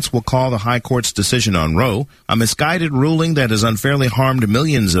Club, Pence will call the High Court's decision on Roe a misguided ruling that has unfairly harmed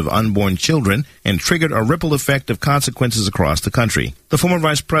millions of unborn children and triggered a ripple effect of consequences across the country. The former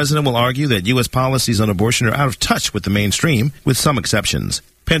vice president will argue that U.S. policies on abortion are out of touch with the mainstream, with some exceptions.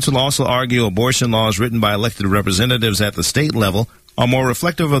 Pence will also argue abortion laws written by elected representatives at the state level are more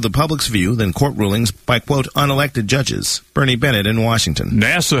reflective of the public's view than court rulings by, quote, unelected judges. Bernie Bennett in Washington.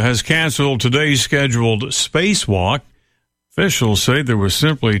 NASA has canceled today's scheduled spacewalk. Officials say there was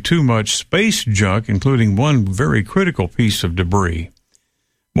simply too much space junk, including one very critical piece of debris.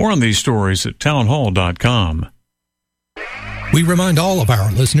 More on these stories at townhall.com. We remind all of our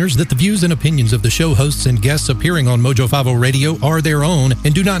listeners that the views and opinions of the show hosts and guests appearing on Mojo 50 Radio are their own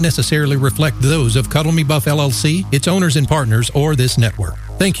and do not necessarily reflect those of Cuddle Me Buff LLC, its owners and partners, or this network.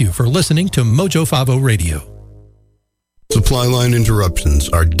 Thank you for listening to Mojo 50 Radio. Supply line interruptions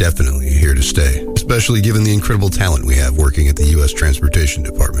are definitely here to stay, especially given the incredible talent we have working at the U.S. Transportation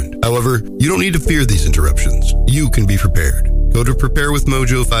Department. However, you don't need to fear these interruptions. You can be prepared. Go to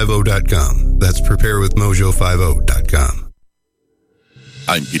preparewithmojo50.com. That's preparewithmojo50.com.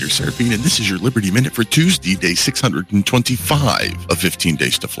 I'm Peter Serafine, and this is your Liberty Minute for Tuesday, day 625 of 15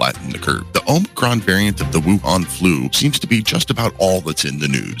 days to flatten the curve. The Omicron variant of the Wuhan flu seems to be just about all that's in the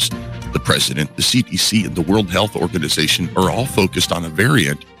news. The President, the CDC, and the World Health Organization are all focused on a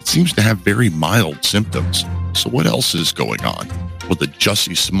variant that seems to have very mild symptoms. So what else is going on? Well, the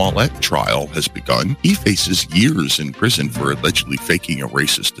Jussie Smollett trial has begun. He faces years in prison for allegedly faking a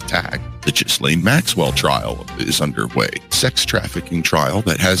racist attack. The Ghislaine Maxwell trial is underway. Sex trafficking trial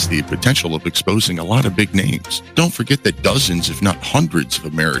that has the potential of exposing a lot of big names. Don't forget that dozens, if not hundreds, of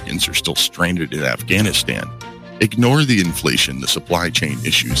Americans are still stranded in Afghanistan. Ignore the inflation, the supply chain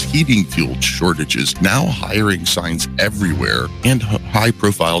issues, heating fuel shortages, now hiring signs everywhere, and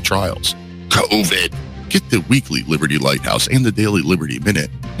high-profile trials. COVID. Get the weekly Liberty Lighthouse and the daily Liberty Minute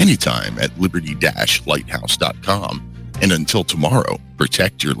anytime at liberty-lighthouse.com. And until tomorrow,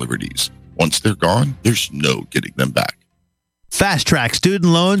 protect your liberties. Once they're gone, there's no getting them back. Fast Track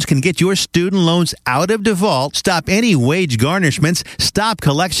Student Loans can get your student loans out of default, stop any wage garnishments, stop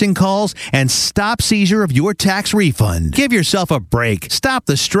collection calls, and stop seizure of your tax refund. Give yourself a break. Stop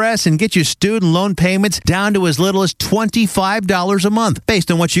the stress and get your student loan payments down to as little as $25 a month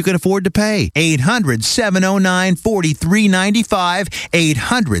based on what you can afford to pay. 800-709-4395.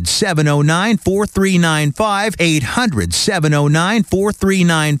 800-709-4395.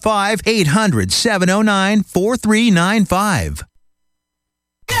 800-709-4395. 800-709-4395.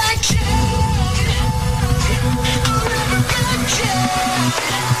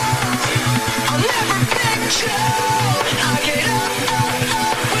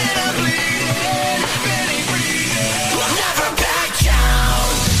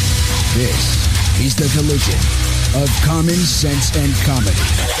 This is the collision of common sense and comedy.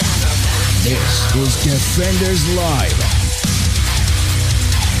 This is Defenders Live.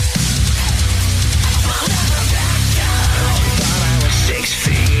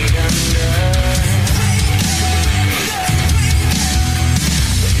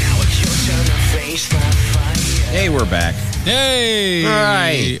 Hey, we're back. Hey. All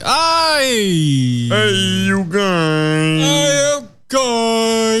right. Hey, you guys. Hey,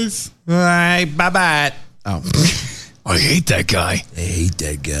 guys. All right, bye-bye. Oh. I hate that guy. I hate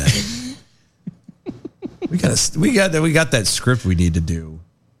that guy. we got that script we need to do.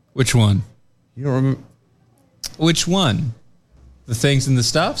 Which one? You don't remember? Which one? The things and the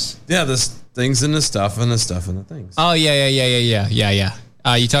stuffs? Yeah, the things and the stuff and the stuff and the things. Oh, yeah.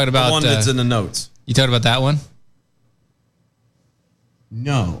 You talking about the one that's in the notes. You talking about that one?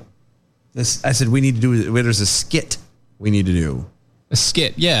 No. I said we need to do. There's a skit we need to do. A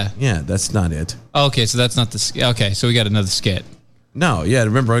skit, yeah. Yeah, that's not it. Okay, so that's not the skit. Okay, so we got another skit. No, yeah.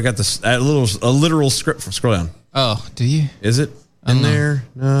 Remember, I got this a literal script. Scroll down. Oh, do you? Is it in there?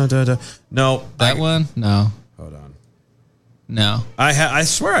 No, no. That one? No. Hold on. No. I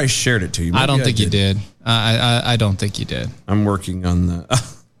swear I shared it to you. Maybe I don't think you did. I don't think you did. I'm working on the.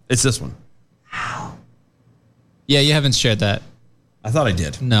 It's this one. Yeah, you haven't shared that. I thought I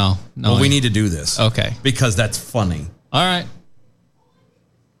did. No. Well, we need to do this. Okay. Because that's funny. All right.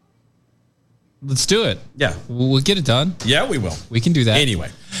 Let's do it. Yeah. We'll get it done. Yeah, we will. We can do that. Anyway.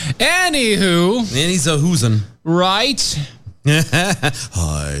 Anywho. Annie's a whoozin'. Right.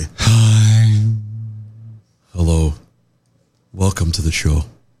 Hi. Hello. Welcome to the show.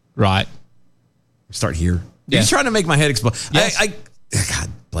 Right. Start here. Yeah. He's trying to make my head explode. Yes. God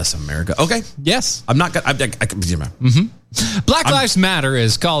bless America. Okay. Yes. I'm not going to. Black Lives Matter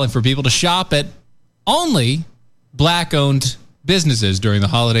is calling for people to shop at only black-owned businesses during the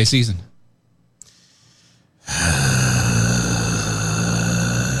holiday season.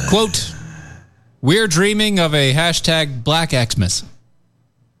 Quote, we're dreaming of a hashtag Black Xmas.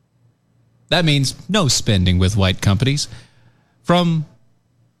 That means no spending with white companies from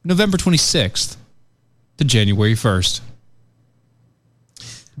November 26th to January 1st.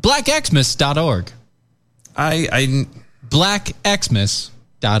 BlackXmas.org.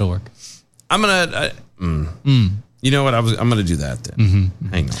 BlackXmas.org. I'm gonna. You know what? I'm gonna do that then. Mm-hmm.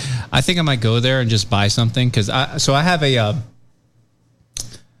 Hang on. I think I might go there and just buy something because I have a.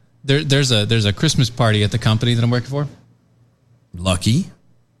 There's a Christmas party at the company that I'm working for. Lucky,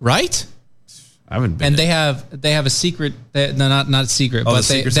 right? I haven't been. And they have a secret. Not secret, but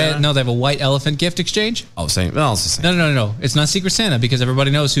they have a white elephant gift exchange. Oh, same. Well, it's the same. No. It's not Secret Santa because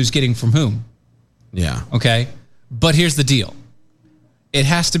everybody knows who's getting from whom. Yeah. Okay. But here's the deal. It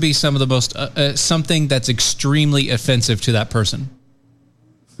has to be some of the most something that's extremely offensive to that person.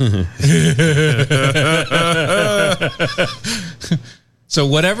 So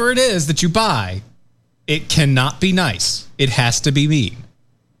whatever it is that you buy, it cannot be nice. It has to be mean.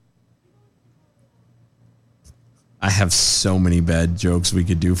 I have so many bad jokes we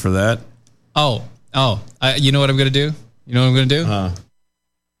could do for that. Oh, you know what I'm going to do? You know what I'm going to do?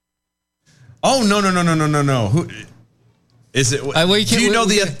 Oh, no. Who is it? Well, do you know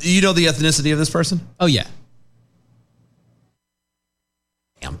the ethnicity of this person? Oh, yeah.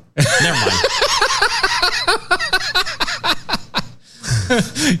 Damn. Never mind.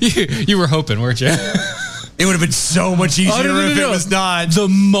 You were hoping, weren't you? It would have been so much easier if it was not. The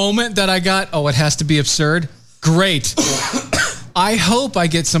moment that I got, it has to be absurd. Great. I hope I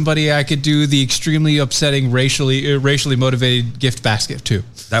get somebody I could do the extremely upsetting racially motivated gift basket to.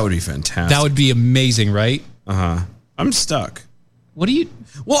 That would be fantastic. That would be amazing, right? I'm stuck. What do you...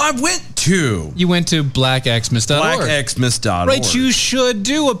 Well, I went to... You went to blackxmas.org. Blackxmas.org. Right, you should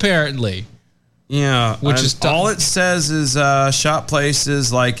do, apparently. Yeah. Which is... all it says is shop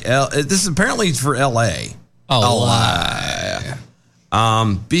places like... this is apparently for L.A.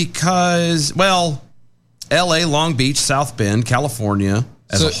 Because, well, L.A., Long Beach, South Bend, California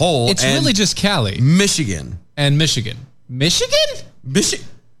as a whole. It's really just Cali. Michigan. And Michigan. Michigan? Michigan?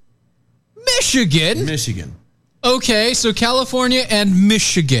 Okay, so California and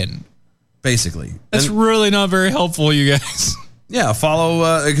Michigan. Basically. That's really not very helpful, you guys. Yeah,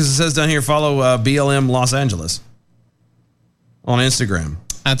 follow, because it says down here, follow BLM Los Angeles on Instagram.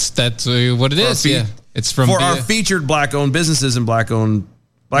 That's what it is, yeah. It's from our featured black-owned businesses and black-owned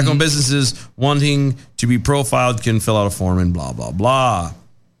businesses wanting to be profiled can fill out a form and blah, blah, blah.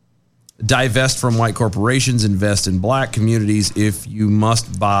 Divest from white corporations, invest in black communities. If you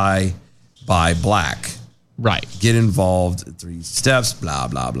must buy black. Right. Get involved. 3 steps, blah,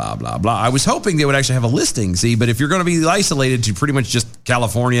 blah, blah, blah, blah. I was hoping they would actually have a listing, but if you're going to be isolated to pretty much just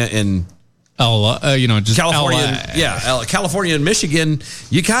California and... just California. LA. California and Michigan,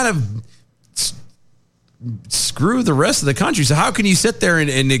 you kind of screw the rest of the country. So how can you sit there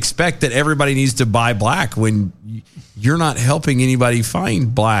and expect that everybody needs to buy black when you're not helping anybody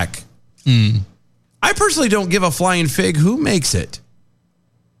find black? I personally don't give a flying fig who makes it.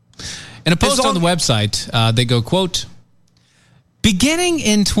 In a post on the website, they go, quote, beginning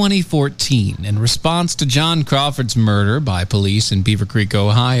in 2014, in response to John Crawford's murder by police in Beaver Creek,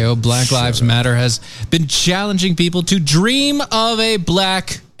 Ohio, Black Lives Matter has been challenging people to dream of a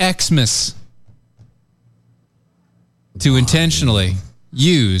Black Xmas, to intentionally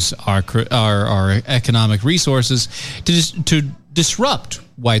use our economic resources to disrupt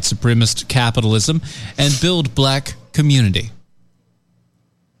white supremacist capitalism and build black community.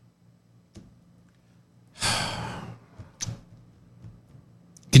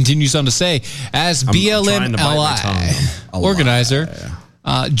 Continues on to say, as BLM organizer,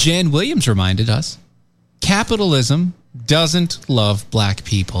 Jan Williams reminded us, capitalism doesn't love black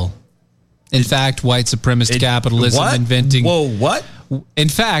people. In fact, white supremacist capitalism inventing... Whoa, what? In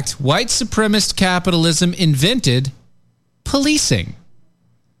fact, white supremacist capitalism invented policing.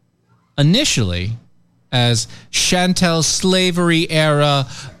 Initially, as chattel slavery era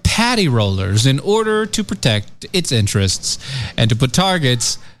patty rollers in order to protect its interests and to put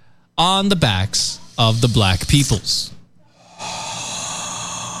targets on the backs of the black peoples.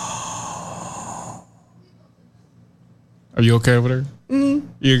 Are you okay over there?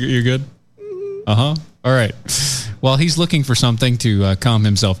 You're good? All right. While he's looking for something to calm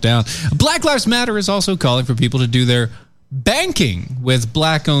himself down, Black Lives Matter is also calling for people to do their banking with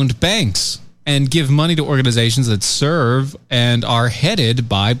black-owned banks and give money to organizations that serve and are headed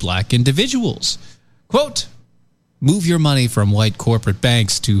by black individuals. Quote, move your money from white corporate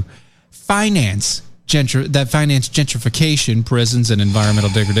banks to finance gentrification, prisons, and environmental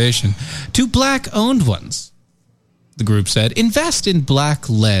degradation to black-owned ones. The group said, invest in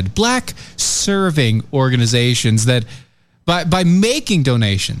black-led, black-serving organizations that, by making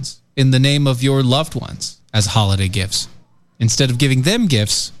donations in the name of your loved ones as holiday gifts. Instead of giving them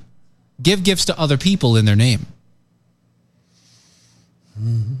gifts, give gifts to other people in their name.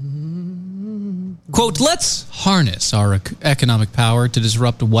 Quote, let's harness our economic power to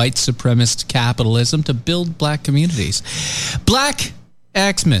disrupt white supremacist capitalism to build black communities. Black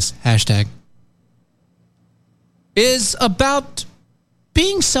Xmas, hashtag, is about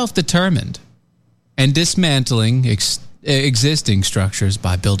being self-determined and dismantling existing structures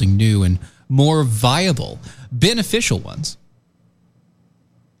by building new and more viable, beneficial ones.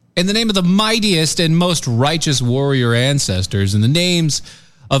 In the name of the mightiest and most righteous warrior ancestors, in the names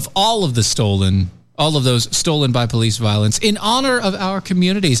of all of those stolen by police violence, in honor of our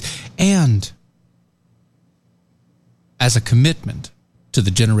communities, and as a commitment to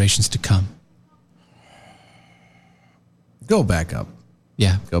the generations to come. Go back up.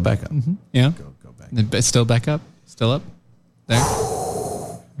 Yeah. Go back up. Mm-hmm. Yeah. Go back. Still back up? Still up? There?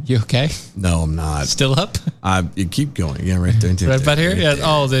 You okay? No, I'm not. Still up? You keep going. Yeah, right there. Right about here? Yeah.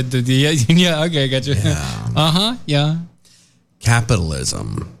 Oh, yeah. Okay, gotcha. Yeah. Yeah.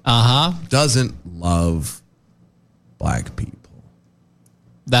 Capitalism. Doesn't love black people.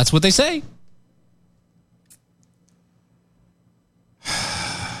 That's what they say.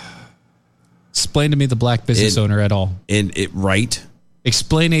 Explain to me the black business owner at all. Right?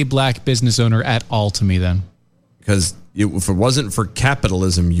 Explain a black business owner at all to me then. Because if it wasn't for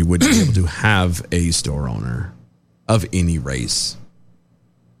capitalism, you wouldn't be able to have a store owner of any race.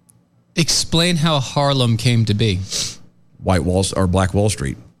 Explain how Harlem came to be. White Walls or Black Wall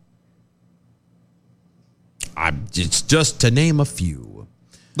Street. It's just to name a few.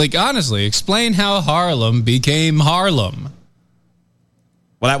 Like, honestly, explain how Harlem became Harlem.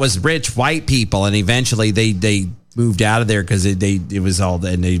 Well, that was rich white people, and eventually they moved out of there because it was all,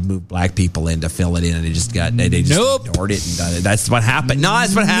 and they moved black people in to fill it in, and they just ignored it and done it. That's what happened. No,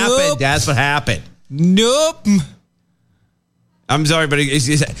 that's what happened. That's what happened. Nope. I'm sorry, but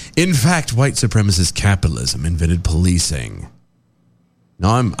in fact, white supremacist capitalism invented policing.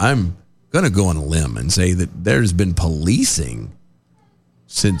 Now, I'm going to go on a limb and say that there's been policing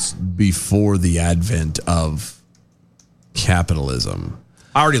since before the advent of capitalism.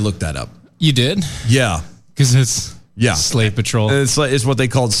 I already looked that up. You did? Yeah. Because it's slave patrol. It's what they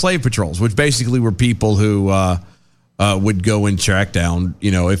called slave patrols, which basically were people who would go and track down,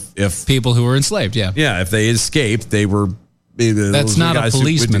 if people who were enslaved, yeah. Yeah, if they escaped, they were... That's not a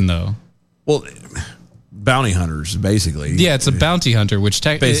policeman, though. Well, bounty hunters, basically. Yeah, it's a bounty hunter, which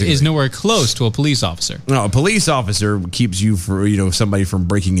is nowhere close to a police officer. No, a police officer keeps you somebody from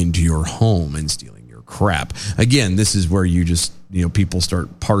breaking into your home and stealing your crap. Again, this is where you just, people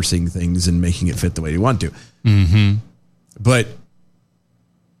start parsing things and making it fit the way they want to. Mm-hmm. But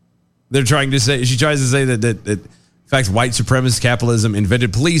she tries to say that in fact, white supremacist capitalism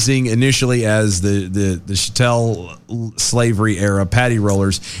invented policing initially as the chattel slavery era patty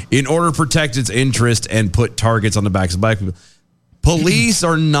rollers in order to protect its interest and put targets on the backs of black people. Police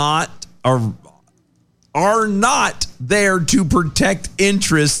are not there to protect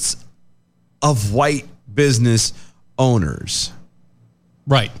interests of white business owners.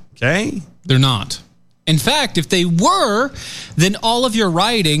 Right. Okay? They're not. In fact, if they were, then all of your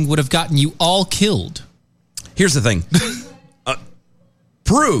rioting would have gotten you all killed. Here's the thing.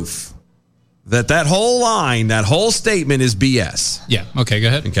 Proof that whole line, that whole statement is BS. Yeah. Okay, go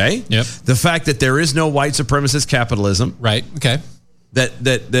ahead. Okay? Yep. The fact that there is no white supremacist capitalism. Right. Okay.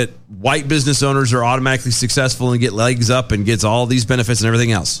 That white business owners are automatically successful and get legs up and gets all these benefits and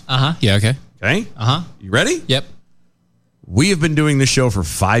everything else. Uh-huh. Yeah, okay. Okay? Uh-huh. You ready? Yep. We have been doing this show for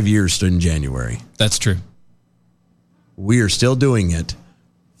 5 years in January. That's true. We are still doing it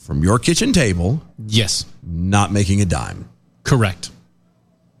from your kitchen table. Yes. Not making a dime. Correct.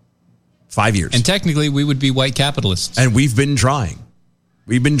 5 years. And technically, we would be white capitalists. And we've been trying.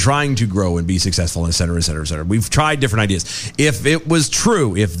 We've been trying to grow and be successful, et cetera, et cetera, et cetera. We've tried different ideas. If it was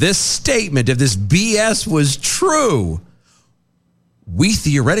true, if this statement, if this BS was true, we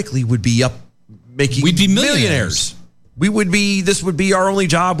theoretically would be up making We'd be millionaires. This would be our only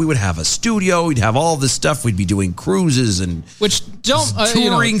job. We would have a studio. We'd have all this stuff. We'd be doing cruises and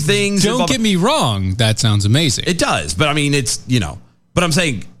touring things. Don't get me wrong. That sounds amazing. It does. But I mean, it's, but I'm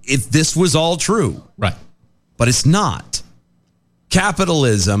saying if this was all true. Right. But it's not.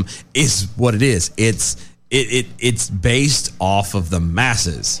 Capitalism is what it is. It's based off of the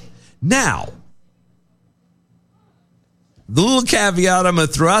masses. Now, the little caveat I'm going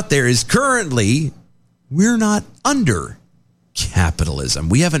to throw out there is currently we're not under capitalism.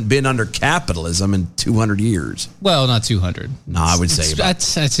 We haven't been under capitalism in 200 years. Well, not 200. No, I would say I'd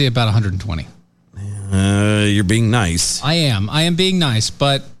say about 120. You're being nice. I am being nice,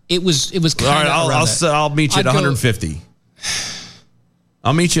 but it was kind of. All right, I'll meet you at 150.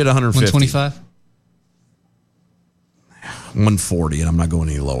 I'll meet you at 150. 125? 140, and I'm not going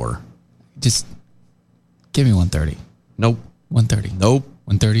any lower. Just give me 130. Nope. 130. Nope.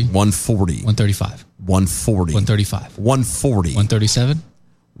 130. 140. 135. 140. 135. 140. 137.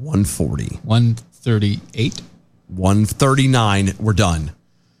 140. 138. 139. We're done.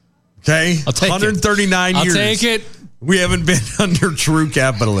 Okay? I'll take 139 years. I'll take it. We haven't been under true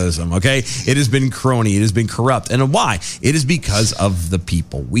capitalism, okay? It has been crony. It has been corrupt. And why? It is because of the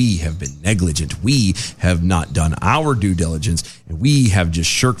people. We have been negligent. We have not done our due diligence. And we have just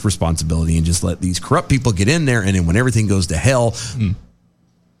shirked responsibility and just let these corrupt people get in there. And then when everything goes to hell,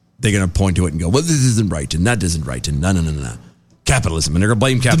 they're going to point to it and go, well, this isn't right. And that isn't right. And no. Capitalism. And they're going to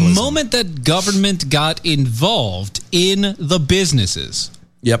blame capitalism. The moment that government got involved in the businesses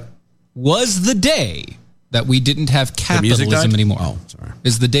was the day that we didn't have capitalism anymore. Oh, sorry.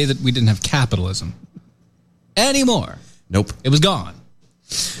 Is the day that we didn't have capitalism anymore. Nope. It was gone.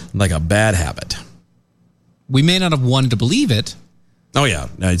 Like a bad habit. We may not have wanted to believe it. Oh, yeah.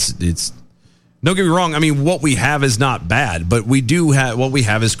 It's don't get me wrong. I mean, what we have is not bad, but we do have, what we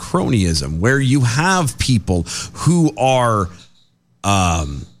have is cronyism, where you have people who are,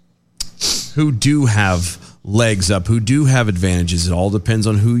 who do have legs up, who do have advantages. It all depends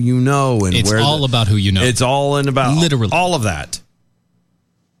on who you know and It's where. all about who you know. It's all in about Literally. all of that.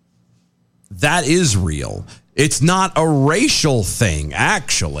 That is real. It's not a racial thing,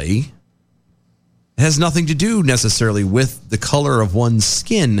 actually. It has nothing to do necessarily with the color of one's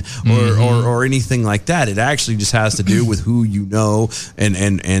skin or anything like that. It actually just has to do with who you know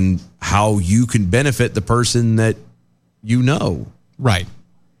and how you can benefit the person that you know. Right.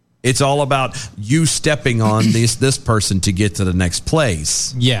 It's all about you stepping on this person to get to the next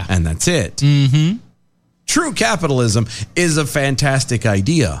place. Yeah. And that's it. Mm-hmm. True capitalism is a fantastic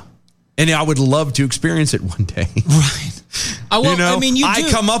idea. And I would love to experience it one day. Right. I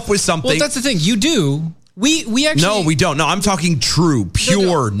come up with something. Well, that's the thing. You do. We actually. No, we don't. No, I'm talking true,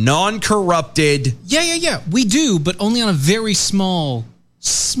 pure, non-corrupted. Yeah. We do, but only on a very small.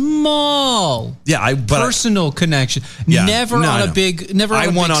 Personal connection. Yeah, Never on a big. Never. I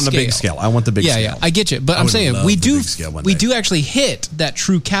on a want big on scale. a big scale. I want the big scale. Yeah. I get you, but I'm saying we do actually hit that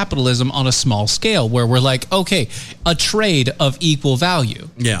true capitalism on a small scale where we're like, okay, a trade of equal value.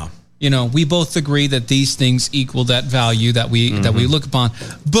 Yeah. We both agree that these things equal that value that we look upon.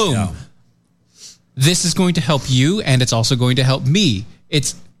 Boom. Yeah. This is going to help you, and it's also going to help me.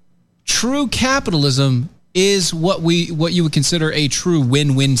 It's true capitalism is what you would consider a true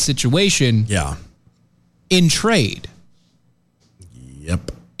win-win situation. Yeah. In trade.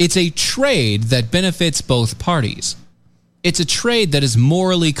 Yep. It's a trade that benefits both parties. It's a trade that is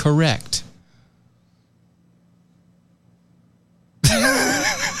morally correct.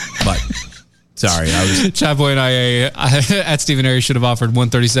 But sorry, I was Chad Boy and I at Stephen Airy should have offered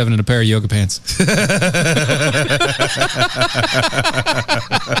 $137 and a pair of yoga pants.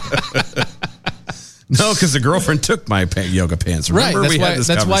 No, because the girlfriend took my yoga pants. Remember, right.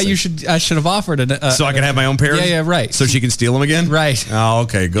 That's why I should have offered it. So I can have my own pair? Yeah, right. So she can steal them again? Right. Oh,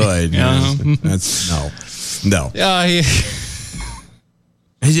 okay, good. That's no.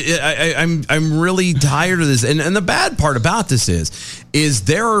 I'm really tired of this. And the bad part about this is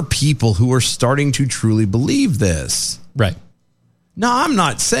there are people who are starting to truly believe this. Right. Now, I'm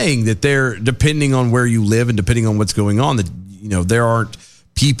not saying that they're, depending on where you live and depending on what's going on, that there aren't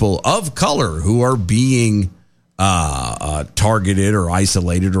people of color who are being targeted or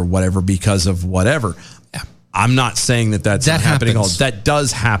isolated or whatever because of whatever. I'm not saying that's not happening. That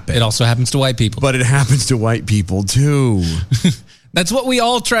does happen. It also happens to white people. But it happens to white people too. That's what we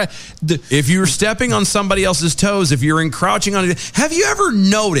all try. If you're stepping on somebody else's toes, if you're encroaching on it, have you ever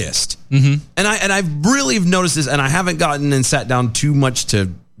noticed? Mm-hmm. And I've really noticed this, and I haven't gotten and sat down too much to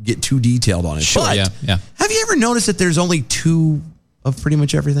get too detailed on it. Sure, but yeah. Have you ever noticed that there's only two of pretty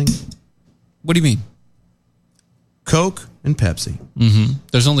much everything? What do you mean? Coke and Pepsi. Mm-hmm.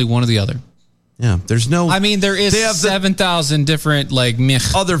 There's only one or the other. Yeah, there's no. I mean, there is 7,000 different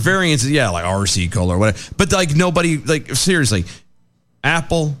other variants. Yeah, like RC Cola or whatever. But nobody seriously.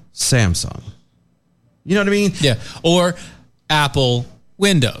 Apple, Samsung. You know what I mean? Yeah. Or Apple,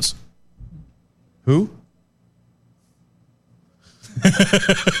 Windows. Who?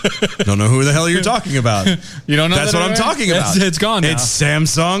 Don't know who the hell you're talking about. You don't know? That's what I'm talking about. It's gone now. It's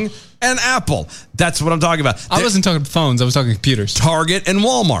Samsung and Apple. That's what I'm talking about. I wasn't talking phones. I was talking computers. Target and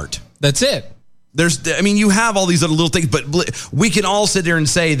Walmart. That's it. You have all these other little things, but we can all sit there and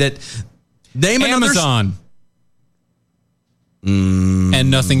say that name Amazon. And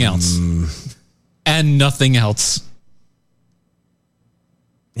nothing else. And nothing else.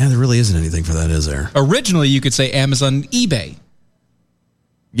 Yeah, there really isn't anything for that, is there? Originally, you could say Amazon and eBay.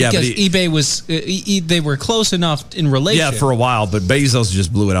 Yeah, because eBay was, they were close enough in relation. Yeah, for a while, but Bezos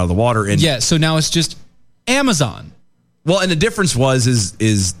just blew it out of the water. And yeah, so now it's just Amazon. Well, and the difference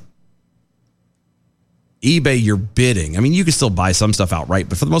is eBay, you're bidding. I mean, you can still buy some stuff outright,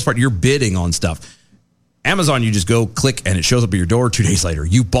 but for the most part, you're bidding on stuff. Amazon, you just go click and it shows up at your door 2 days later.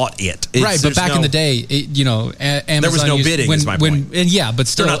 You bought it. Right, but back in the day, Amazon... There was no bidding, is my point. But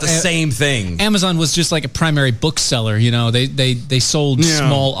still... They're not the same thing. Amazon was just like a primary bookseller, They sold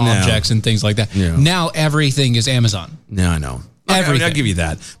small objects and things like that. Yeah. Now everything is Amazon. Yeah, I know. Everything. I'll give you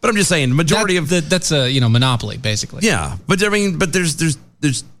that. But I'm just saying, the majority that's a monopoly, basically. Yeah, but there's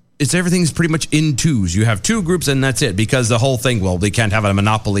everything's pretty much in twos. You have two groups and that's it, because the whole thing, they can't have a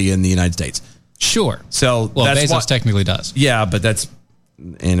monopoly in the United States. Sure. So Bezos technically does. Yeah, but that's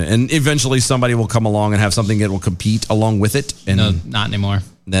and eventually somebody will come along and have something that will compete along with it. And no, not anymore.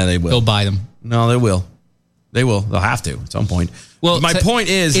 No, they will. They'll buy them. No, they will. They will. They'll have to at some point. Well, my point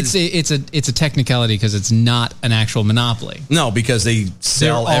is, it's a technicality because it's not an actual monopoly. No, because they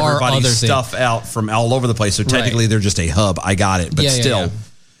sell everybody's stuff out from all over the place. So technically, they're just a hub. I got it, but still.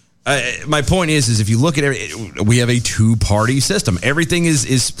 my point is if you look at it, we have a two-party system. Everything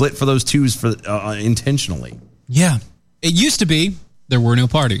is split for those twos for intentionally. Yeah. It used to be there were no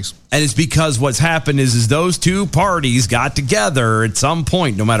parties. And it's because what's happened is those two parties got together at some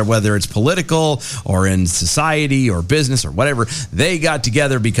point, no matter whether it's political or in society or business or whatever, they got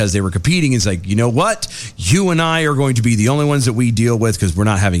together because they were competing. It's like, you know what? You and I are going to be the only ones that we deal with because we're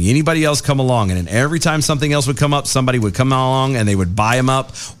not having anybody else come along. And then every time something else would come up, somebody would come along and they would buy them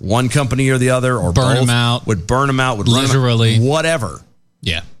up, one company or the other, or burn both, them out. would burn them out, would literally run them out, whatever.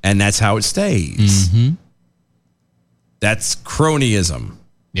 Yeah. And that's how it stays. Mm-hmm. That's cronyism.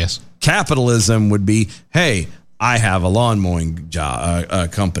 Yes. Capitalism would be, hey, I have a lawn mowing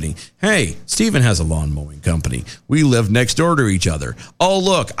company. Hey, Steven has a lawn mowing company. We live next door to each other. Oh,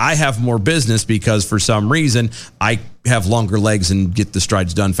 look, I have more business because for some reason I have longer legs and get the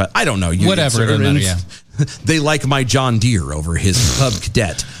strides done fast. I don't know. Whatever. It doesn't matter, yeah. They like my John Deere over his Cub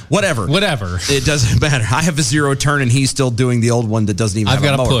Cadet. Whatever. It doesn't matter. I have a zero turn and he's still doing the old one that doesn't even have a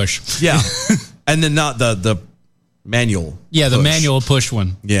mower. I've got a push. Yeah. And then not the manual. Yeah, the manual push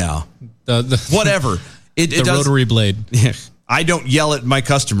one. Yeah. The whatever. The rotary blade. Yeah. I don't yell at my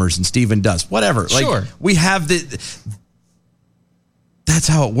customers and Steven does. Whatever. Sure. Like, we have that's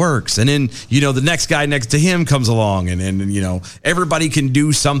how it works. And then, the next guy next to him comes along and everybody can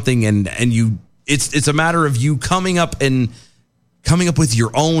do something and it's a matter of you coming up with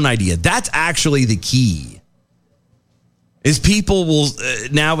your own idea. That's actually the key. Is people will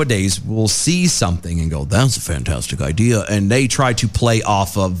nowadays will see something and go, that's a fantastic idea. And they try to play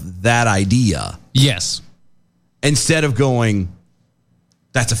off of that idea. Yes. Instead of going,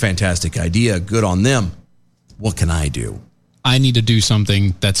 that's a fantastic idea. Good on them. What can I do? I need to do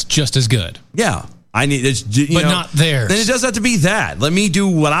something that's just as good. Yeah. I need it's but not theirs. Then it doesn't have to be that. Let me do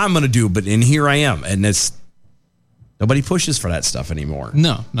what I'm going to do. But here I am. And nobody pushes for that stuff anymore.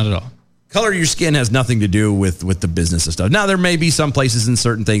 No, not at all. Color of your skin has nothing to do with the business of stuff. Now, there may be some places in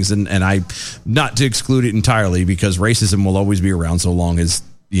certain things, and I, not to exclude it entirely, because racism will always be around so long as,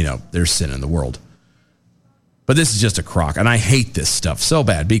 there's sin in the world. But this is just a crock, and I hate this stuff so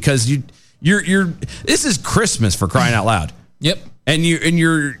bad because this is Christmas, for crying out loud. Yep. And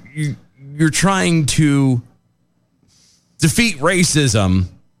you're trying to defeat racism,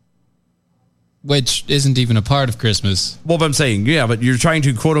 which isn't even a part of Christmas. Well, but I'm saying, yeah, but you're trying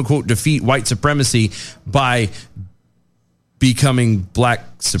to, quote unquote, defeat white supremacy by becoming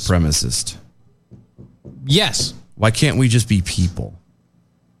black supremacist. Yes. Why can't we just be people?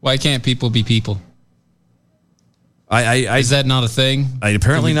 Why can't people be people? Is that not a thing?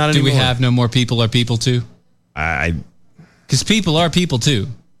 Apparently not anymore. Do we have no more people are people too? Because people are people too.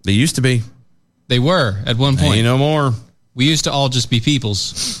 They used to be. They were at one point. Ain't no more. We used to all just be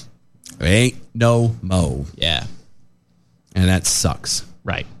peoples. Ain't no mo. Yeah. And that sucks.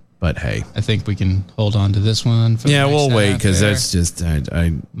 Right. But hey. I think we can hold on to this one. We'll wait because that's just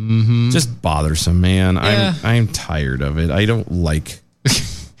just bothersome, man. Yeah. I'm tired of it. I don't like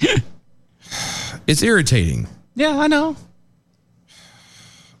it's irritating. Yeah, I know.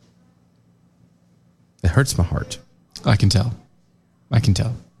 It hurts my heart. I can tell.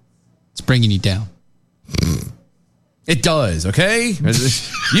 It's bringing you down. It does, okay?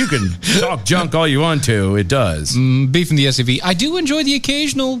 You can talk junk all you want to. It does. Beef from the SUV. I do enjoy the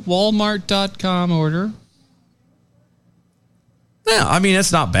occasional Walmart.com order. Yeah, I mean,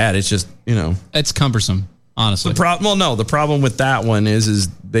 it's not bad. It's just, It's cumbersome, honestly. The problem with that one is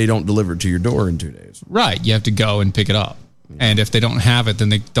they don't deliver it to your door in 2 days. Right. You have to go and pick it up. Yeah. And if they don't have it, then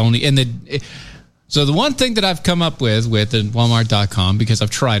they don't. So the one thing that I've come up with the Walmart.com, because I've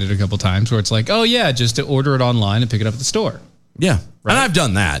tried it a couple times, where it's like, oh yeah, just to order it online and pick it up at the store. Yeah. Right? And I've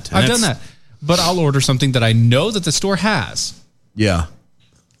done that. I've done that. But I'll order something that I know that the store has. Yeah.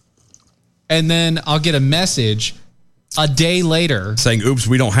 And then I'll get a message a day later saying, oops,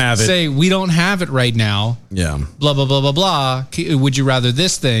 we don't have it. Say, we don't have it right now. Yeah. Blah, blah, blah, blah, blah. Would you rather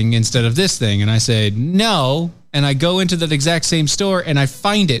this thing instead of this thing? And I said, no. And I go into that exact same store and I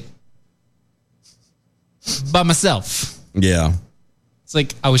find it by myself. Yeah. It's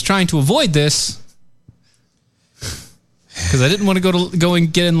like I was trying to avoid this because I didn't want to go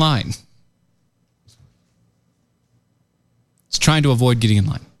and get in line. It's trying to avoid getting in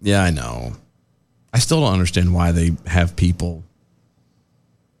line. Yeah, I know. I still don't understand why they have people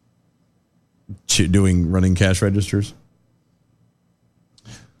running cash registers.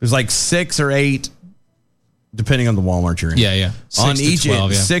 There's like 6 or 8, depending on the Walmart you're in. Yeah.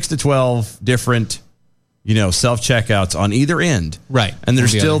 6 to 12 different, self-checkouts on either end. Right. And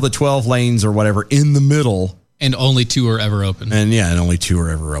there's still the 12 lanes or whatever in the middle. And only 2 are ever open. And only 2 are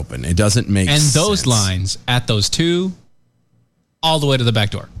ever open. It doesn't make sense. And those lines at those 2, all the way to the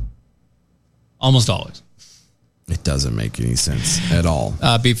back door. Almost always. It doesn't make any sense at all.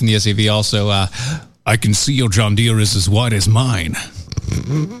 B from the SAV also, I can see your John Deere is as wide as mine.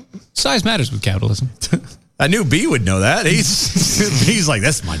 Size matters with capitalism. I knew B would know that. He's like,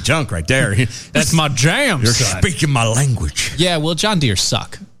 that's my junk right there. That's my jam. You're speaking my language. Yeah, well, John Deere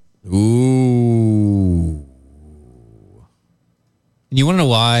suck. Ooh. And you want to know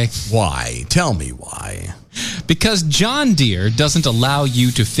why? Why? Tell me why. Because John Deere doesn't allow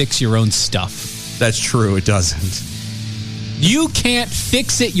you to fix your own stuff. That's true. It doesn't. You can't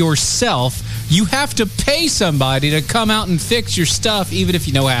fix it yourself. You have to pay somebody to come out and fix your stuff, even if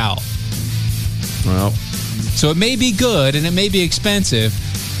you know how. Well, so it may be good and it may be expensive,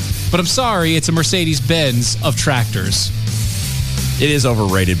 but I'm sorry, it's a Mercedes-Benz of tractors. It is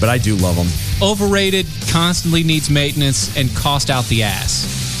overrated, but I do love them. Overrated, constantly needs maintenance, and cost out the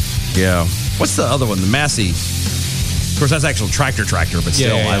ass. Yeah. What's the other one? The Massey. Of course, that's actual tractor, but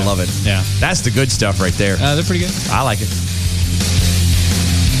still, Yeah. I love it. Yeah. That's the good stuff right there. They're pretty good. I like it.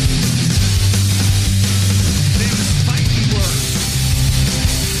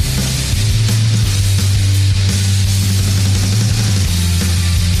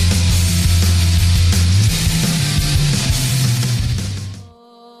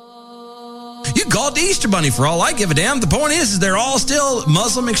 You called the Easter Bunny for all I give a damn. The point is they're all still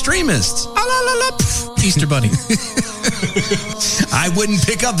Muslim extremists. Easter Bunny. I wouldn't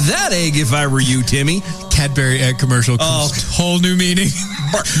pick up that egg if I were you, Timmy. Cadbury egg commercial. Whole new meaning.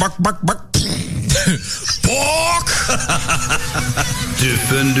 Bark, bark, bark, bark. Bark.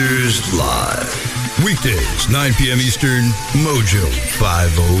 Defenders Live. Weekdays, 9 p.m. Eastern, Mojo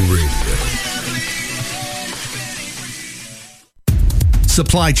 50 Radio.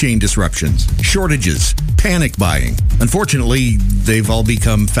 Supply chain disruptions, shortages, panic buying. Unfortunately, they've all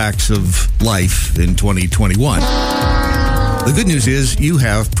become facts of life in 2021. The good news is you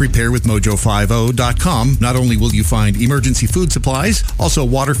have preparewithmojo50.com. Not only will you find emergency food supplies, also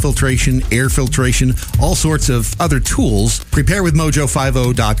water filtration, air filtration, all sorts of other tools.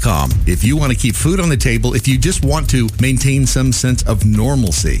 Preparewithmojo50.com. If you want to keep food on the table, if you just want to maintain some sense of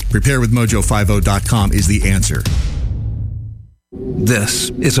normalcy, preparewithmojo50.com is the answer. This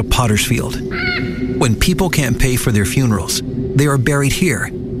is a potter's field. When people can't pay for their funerals, they are buried here.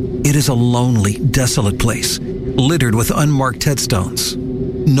 It is a lonely, desolate place, littered with unmarked headstones.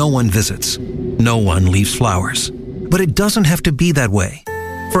 No one visits. No one leaves flowers. But it doesn't have to be that way.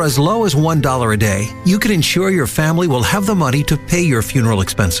 For as low as $1 a day, you can ensure your family will have the money to pay your funeral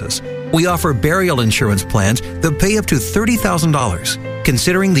expenses. We offer burial insurance plans that pay up to $30,000.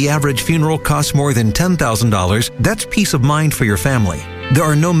 Considering the average funeral costs more than $10,000, that's peace of mind for your family. There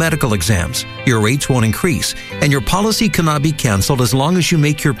are no medical exams, your rates won't increase, and your policy cannot be canceled as long as you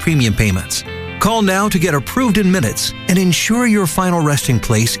make your premium payments. Call now to get approved in minutes and ensure your final resting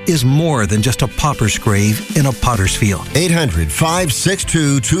place is more than just a pauper's grave in a potter's field.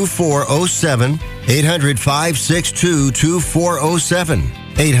 800-562-2407. 800-562-2407.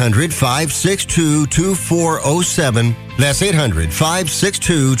 800-562-2407. That's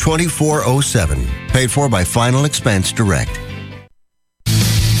 800-562-2407. Paid for by Final Expense Direct.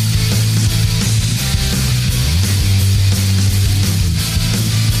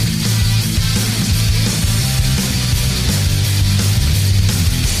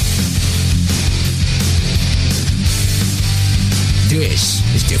 This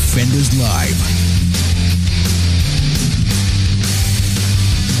is Defenders Live.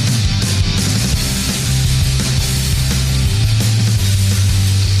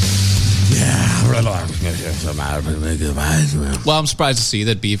 Well, I'm surprised to see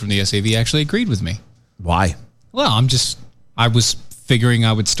that B from the SAV actually agreed with me. Why? Well, I was figuring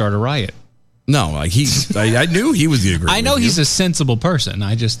I would start a riot. No, I knew he was the agreement. I know he's a sensible person.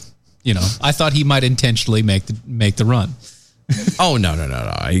 I just, I thought he might intentionally make the run. Oh, no.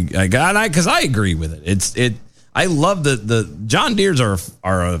 Because I agree with it. I love the John Deeres are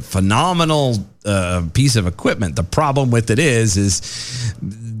a phenomenal piece of equipment. The problem with it is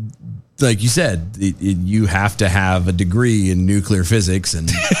like you said, you have to have a degree in nuclear physics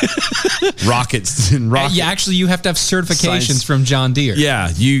and rockets. Yeah, actually, you have to have certifications Science. from John Deere. Yeah.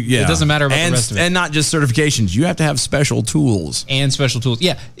 It doesn't matter about the rest of it. And not just certifications. You have to have special tools. And special tools.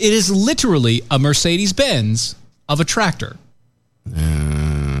 Yeah, it is literally a Mercedes-Benz of a tractor.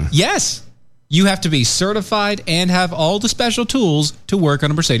 Yes. You have to be certified and have all the special tools to work on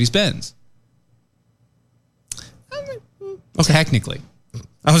a Mercedes-Benz. Okay. Technically.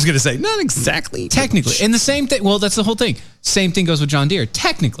 I was going to say, not exactly. Technically. And the same thing, well, that's the whole thing. Same thing goes with John Deere.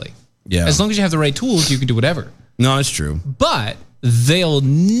 Technically. Yeah. As long as you have the right tools, you can do whatever. No, it's true. But they'll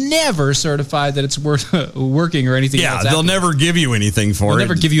never certify that it's working or anything. Yeah, else they'll afterwards. never give you anything for They'll it.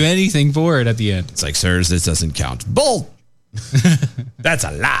 never give you anything for it at the end. It's like, sirs, this doesn't count. Bull. That's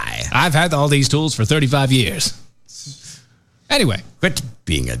a lie. I've had all these tools for 35 years. Anyway. Quit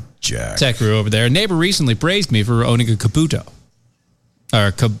being a jerk. Tech crew over there. A neighbor recently praised me for owning a Kubota.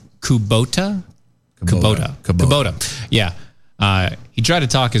 Or Kubota? Kubota. Yeah. He tried to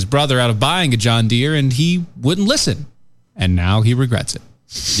talk his brother out of buying a John Deere, and he wouldn't listen. And now he regrets it.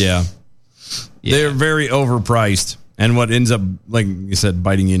 Yeah. They're very overpriced. And what ends up, like you said,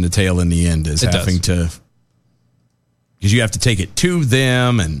 biting you in the tail in the end is having to... Because you have to take it to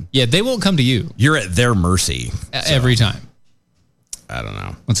them, and... Yeah, they won't come to you. You're at their mercy. Every time. I don't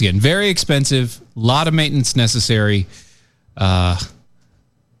know. Once again, very expensive. A lot of maintenance necessary.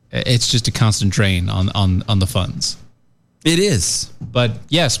 It's just a constant drain on the funds. It is. But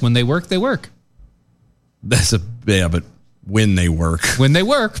yes, when they work, they work. But when they work. When they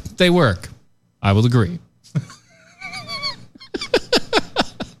work, they work. I will agree.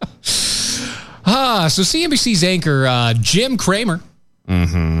 So CNBC's anchor, Jim Cramer,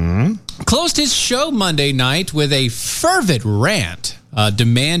 closed his show Monday night with a fervent rant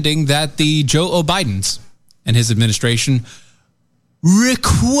demanding that the Joe Bidens and his administration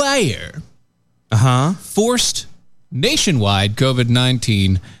require forced nationwide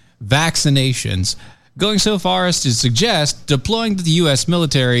COVID-19 vaccinations, going so far as to suggest deploying the U.S.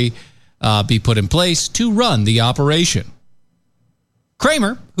 military be put in place to run the operation.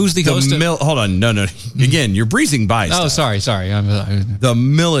 Kramer, who's the host of... Hold on. No. Again, you're breezing by stuff. Sorry. The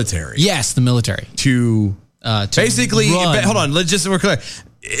military. Yes, the military. To basically... run. Hold on. Let's just... We're clear.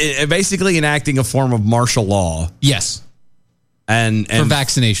 Basically enacting a form of martial law. Yes. And for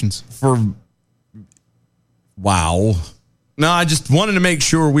vaccinations. Wow. No, I just wanted to make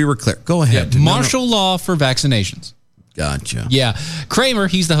sure we were clear. Go ahead. Yeah, martial law for vaccinations. Gotcha. Yeah. Kramer,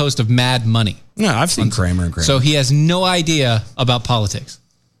 he's the host of Mad Money. Yeah, I've seen Kramer. So he has no idea about politics.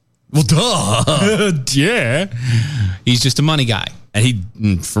 Well, duh. Yeah. He's just a money guy. And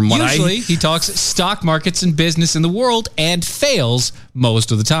usually he talks stock markets and business in the world and fails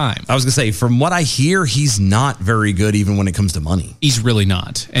most of the time. I was going to say, from what I hear, he's not very good even when it comes to money. He's really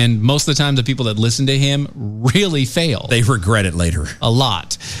not. And most of the time, the people that listen to him really fail. They regret it later. A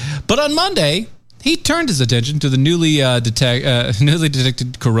lot. But on Monday, he turned his attention to the newly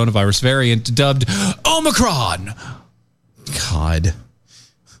detected coronavirus variant dubbed Omicron. God.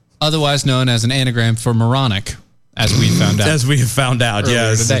 Otherwise known as an anagram for moronic, as we found out. As we have found out,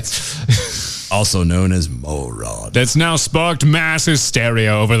 yes. Today. Also known as moron. That's now sparked mass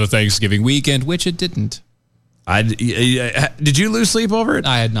hysteria over the Thanksgiving weekend, which it didn't. Did you lose sleep over it?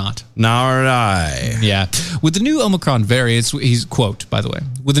 I had not. Nor did I. Yeah. With the new Omicron variant, he's quote, by the way,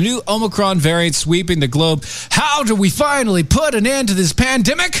 with the new Omicron variant sweeping the globe, how do we finally put an end to this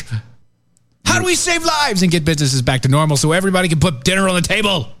pandemic? How do we save lives and get businesses back to normal so everybody can put dinner on the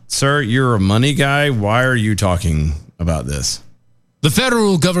table? Sir, you're a money guy. Why are you talking about this? The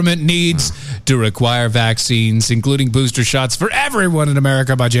federal government needs to require vaccines, including booster shots, for everyone in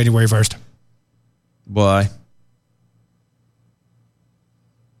America by January 1st. Why?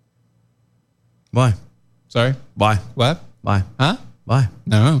 Why? Sorry? Why? What? Why? Huh? Why?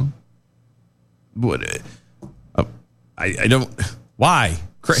 No. What? I don't. Why?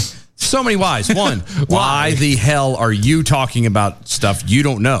 So many whys. One, why the hell are you talking about stuff you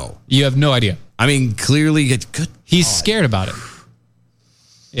don't know? You have no idea. I mean, clearly, good. He's scared about it.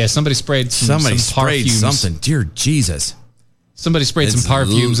 Yeah, somebody sprayed some parfumes. Something. Dear Jesus. Somebody sprayed some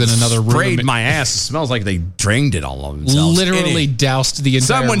parfumes in another room. Sprayed my ass. It smells like they drained it all on themselves. Literally doused the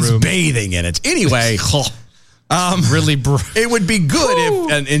entire room. Someone's bathing in it. Anyway, really, it would be good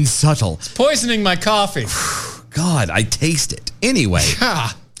if and subtle. It's poisoning my coffee. God, I taste it. Anyway,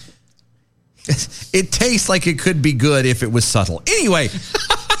 it tastes like it could be good if it was subtle. Anyway,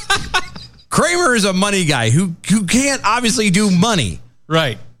 Kramer is a money guy who can't obviously do money.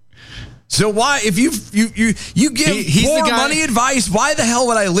 Right. So why, if you give poor money advice, why the hell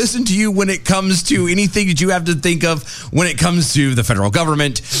would I listen to you when it comes to anything that you have to think of when it comes to the federal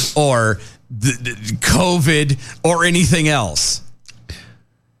government or the COVID or anything else?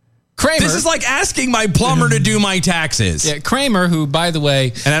 Kramer. This is like asking my plumber to do my taxes. Yeah, Kramer, who, by the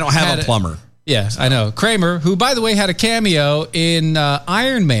way... And I don't have a plumber. Yes, I know. Kramer, who, by the way, had a cameo in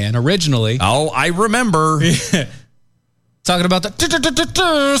Iron Man originally. Oh, I remember. Talking about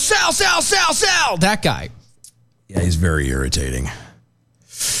the sell. That guy. Yeah, he's very irritating.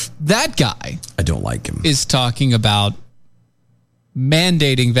 That guy. I don't like him. Is talking about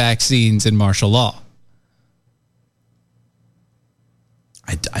mandating vaccines in martial law.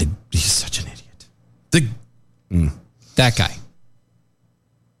 He's such an idiot. That guy.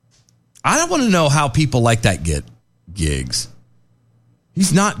 want to know how people like that get gigs.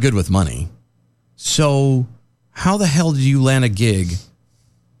 He's not good with money. So how the hell did you land a gig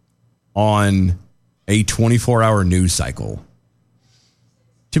on a 24-hour news cycle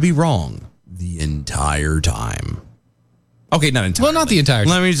to be wrong the entire time? Okay, not entirely. Well, not the entire time.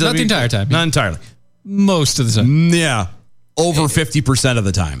 Not the entire time. Not entirely. Most of the time. Yeah. Over 50% of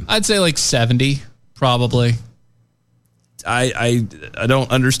the time. I'd say like 70, probably. I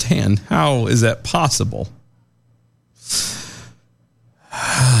don't understand. How is that possible?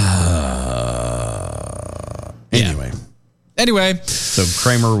 Anyway. So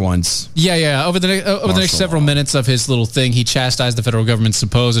Kramer wants. Yeah. Over the next several minutes of his little thing, he chastised the federal government's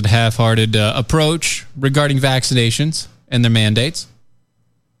supposed half-hearted approach regarding vaccinations and their mandates.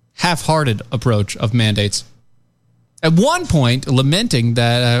 Half-hearted approach of mandates. At one point, lamenting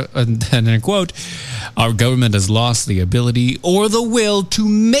that, and I quote, our government has lost the ability or the will to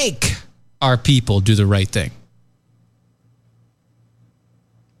make our people do the right thing.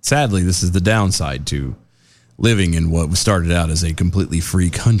 Sadly, this is the downside to living in what started out as a completely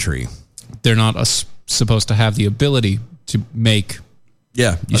free country. They're not supposed to have the ability to make.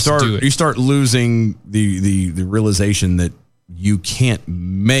 Yeah, you start losing the realization that you can't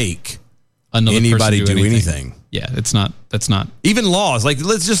make anybody do anything. Yeah, that's not even laws. Like,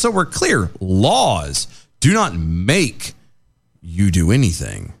 let's just so we're clear, laws do not make you do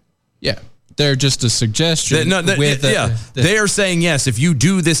anything. Yeah, they're just a suggestion. They are saying, yes, if you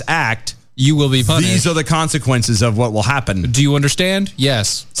do this act, you will be punished. These are the consequences of what will happen. Do you understand?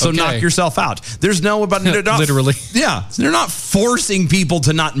 Yes. So knock yourself out. There's no about literally. Yeah, they're not forcing people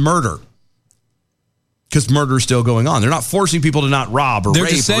to not murder because murder is still going on. They're not forcing people to not rob or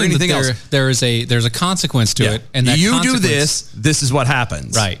rape or anything else. There's a consequence to it, and that you do this. This is what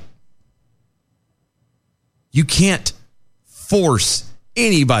happens. Right. You can't force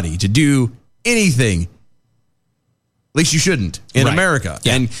anybody to do anything. At least you shouldn't in America.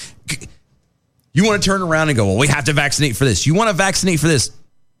 Yeah. And you want to turn around and go, well, we have to vaccinate for this. You want to vaccinate for this.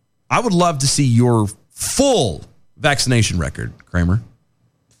 I would love to see your full vaccination record, Kramer.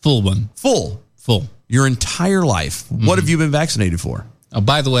 Full one. Full. Your entire life. Mm-hmm. What have you been vaccinated for? Oh,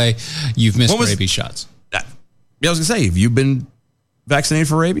 by the way, you've missed rabies shots. Yeah, I was going to say, have you been vaccinated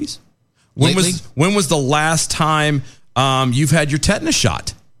for rabies? When was the last time you've had your tetanus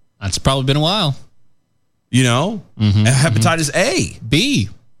shot? That's probably been a while. You know? Mm-hmm, hepatitis A. B.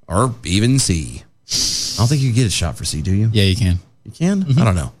 Or even C. I don't think you can get a shot for C, do you? Yeah, you can. You can? Mm-hmm. I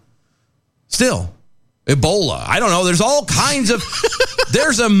don't know. Still, Ebola. I don't know. There's all kinds of...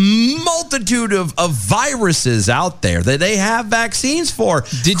 There's a multitude of viruses out there that they have vaccines for.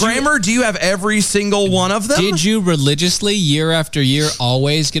 Kramer, do you have every single one of them? Did you religiously, year after year,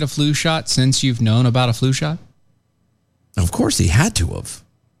 always get a flu shot since you've known about a flu shot? Of course, he had to have.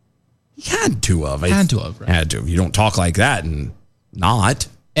 Had to have. Right? Had to. You don't talk like that and not.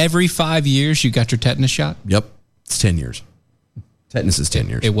 Every 5 years, you got your tetanus shot? Yep. It's 10 years. Tetanus is 10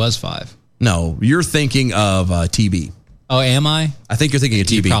 years. It was 5. No, you're thinking of TB. Oh, am I? I think you're thinking of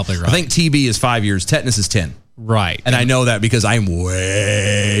TB. You're probably right. I think TB is 5 years. Tetanus is 10. Right. And I know that because I'm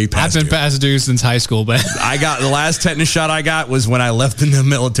way past I've been past due since high school, but the last tetanus shot I got was when I left in the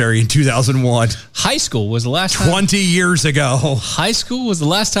military in 2001. High school was the last time. 20 years ago. High school was the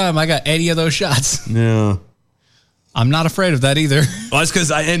last time I got any of those shots. Yeah. I'm not afraid of that either. Well, that's because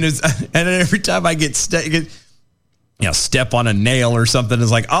and every time I get step on a nail or something,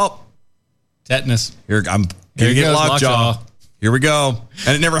 it's like, oh, tetanus. Here I'm gonna get lockjaw. Here we go.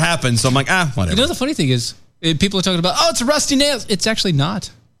 And it never happens. So I'm like, whatever. You know, the funny thing is, people are talking about, it's a rusty nail. It's actually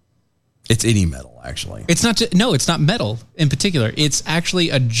not. It's any metal, actually. It's not. No, it's not metal in particular. It's actually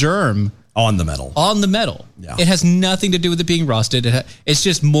a germ on the metal. Yeah. It has nothing to do with it being rusted. It's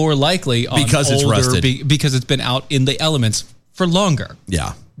just more likely because it's rusted. Because it's been out in the elements for longer.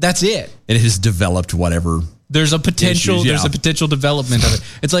 Yeah. That's it. And it has developed whatever. There's a potential. Issues, There's a potential development of it.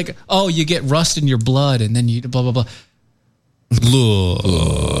 It's like, you get rust in your blood, and then you blah blah blah.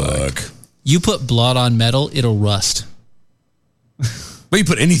 Look. You put blood on metal, it'll rust. But you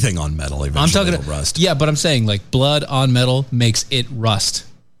put anything on metal, eventually it'll rust. Yeah, but I'm saying like blood on metal makes it rust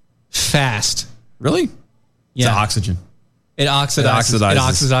fast. Really? Yeah. It's oxygen. It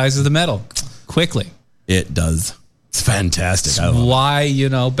oxidizes the metal quickly. It does. It's fantastic. That's why,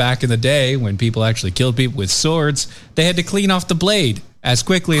 back in the day when people actually killed people with swords, they had to clean off the blade as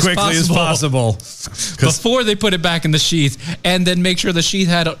quickly as possible. Before they put it back in the sheath, and then make sure the sheath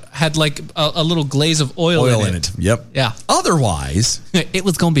had like a little glaze of oil in it. Yep. Yeah. Otherwise, it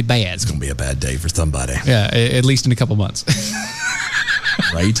was going to be bad. It's going to be a bad day for somebody. Yeah, at least in a couple months.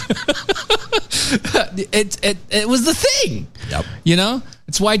 Right? It was the thing. Yep.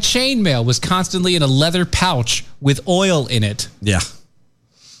 It's why chainmail was constantly in a leather pouch with oil in it. Yeah.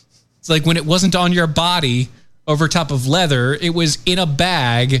 It's like when it wasn't on your body over top of leather, it was in a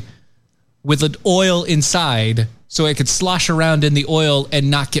bag with an oil inside so it could slosh around in the oil and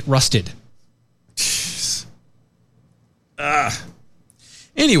not get rusted.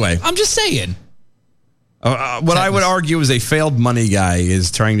 Anyway. I'm just saying. What I would argue is a failed money guy is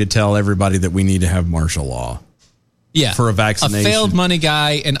trying to tell everybody that we need to have martial law. Yeah. For a vaccination. A failed money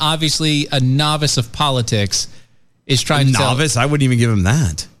guy and obviously a novice of politics is trying to tell. Novice? I wouldn't even give him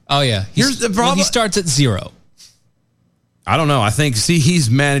that. Oh, yeah. Here's the problem. Well, he starts at 0. I don't know. I think, he's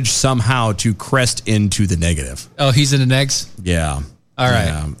managed somehow to crest into the negative. Oh, he's in the negs? Yeah. All right.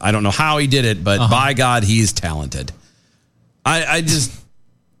 Yeah. I don't know how he did it, but by God, he is talented. I just,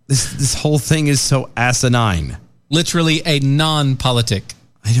 this whole thing is so asinine. Literally a non-politic.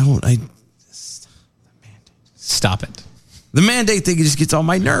 Stop it. The mandate thing just gets on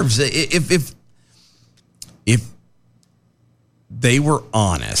my nerves. If they were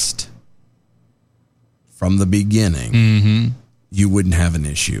honest from the beginning, you wouldn't have an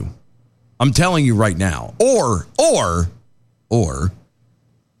issue. I'm telling you right now. Or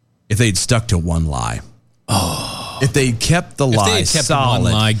if they'd stuck to one lie. If they kept the lie solid.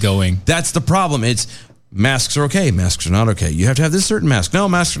 One lie going. That's the problem. It's masks are okay. Masks are not okay. You have to have this certain mask. No,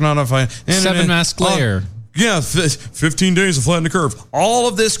 masks are not okay. 7 mask layer. Yeah, 15 days to flatten the curve. All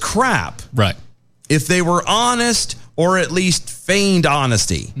of this crap. Right. If they were honest or at least feigned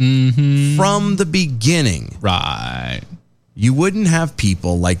honesty from the beginning. Right. You wouldn't have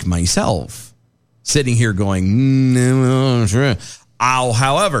people like myself sitting here going, no, sure.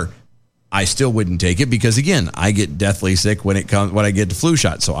 However, I still wouldn't take it because, again, I get deathly sick when I get the flu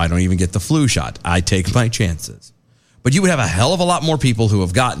shot. So I don't even get the flu shot. I take my chances. But you would have a hell of a lot more people who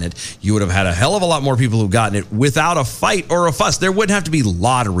have gotten it. You would have had a hell of a lot more people who've gotten it without a fight or a fuss. There wouldn't have to be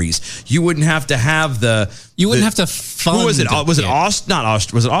lotteries. You wouldn't have to have You wouldn't have to fund. Who was it? Was it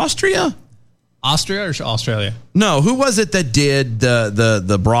Was it Austria? Austria or Australia? No. Who was it that did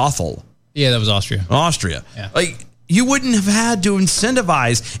the brothel? Yeah, that was Austria. Austria. Yeah. You wouldn't have had to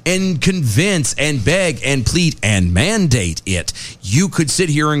incentivize and convince and beg and plead and mandate it. You could sit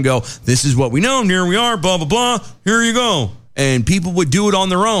here and go, this is what we know, and here we are, blah, blah, blah, here you go. And people would do it on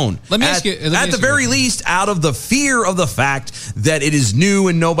their own. Let me ask you. At the very least, out of the fear of the fact that it is new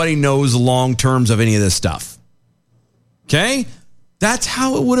and nobody knows the long terms of any of this stuff. Okay? That's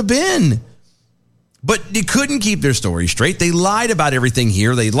how it would have been. But they couldn't keep their story straight. They lied about everything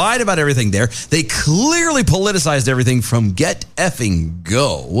here. They lied about everything there. They clearly politicized everything from get effing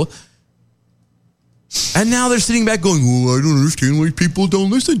go. And now they're sitting back going, well, I don't understand why people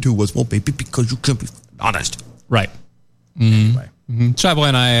don't listen to us. Well, maybe because you can't be honest. Right. Anyway. Shyboy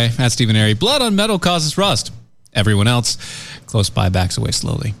and I at Stephen Airy. Blood on metal causes rust. Everyone else close by backs away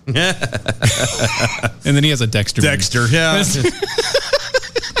slowly. And then he has a Dexter. Dexter, yeah.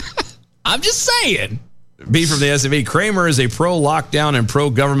 I'm just saying. B from the SME. Kramer is a pro-lockdown and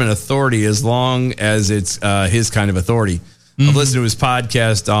pro-government authority as long as it's his kind of authority. I've listened to his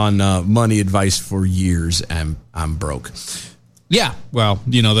podcast on money advice for years, and I'm broke. Yeah, well,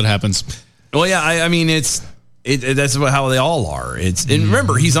 that happens. Well, yeah, I mean, that's how they all are. And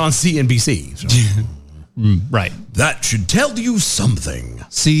remember, he's on CNBC. So. Right. That should tell you something.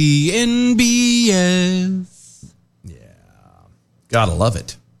 CNBS. Yeah. Gotta love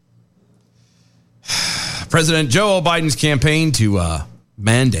it. President Joe Biden's campaign to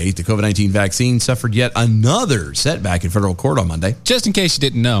mandate the COVID-19 vaccine suffered yet another setback in federal court on Monday. Just in case you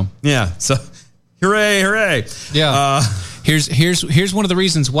didn't know. Yeah. So, hooray, hooray. Yeah. Here's one of the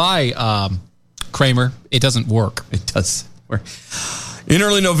reasons why, Kramer, it doesn't work. It does work. In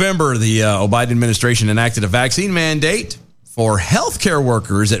early November, the Biden administration enacted a vaccine mandate for healthcare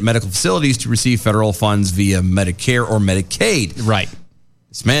workers at medical facilities to receive federal funds via Medicare or Medicaid. Right.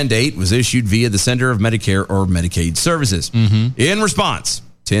 This mandate was issued via the Center of Medicare or Medicaid Services. In response,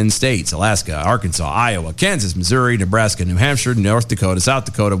 10 states, Alaska, Arkansas, Iowa, Kansas, Missouri, Nebraska, New Hampshire, North Dakota, South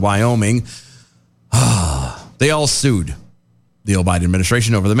Dakota, Wyoming, they all sued the Biden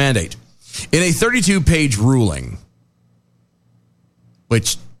administration over the mandate. In a 32-page ruling,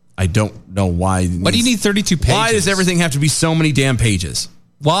 which I don't know why. Why do you need 32 pages? Why does everything have to be so many damn pages?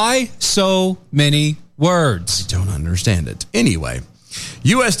 Why so many words? I don't understand it. Anyway,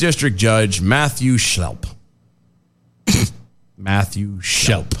 U.S. District Judge Matthew Schelp. Matthew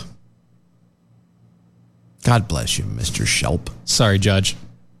Schelp. God bless you, Mr. Schelp. Sorry, Judge.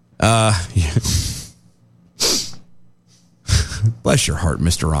 Yeah. Bless your heart,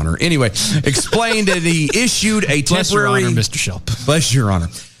 Mr. Honor. Anyway, explained that he issued a temporary... Bless your honor, Mr. Schelp. Bless your honor.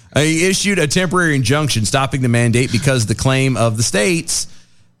 He issued a temporary injunction stopping the mandate because the claim of the states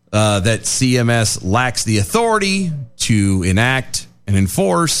that CMS lacks the authority to enact and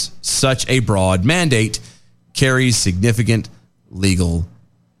enforce such a broad mandate carries significant legal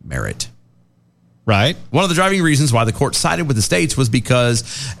merit. Right. One of the driving reasons why the court sided with the states was because,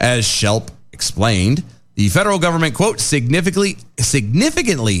 as Shelp explained, the federal government, quote,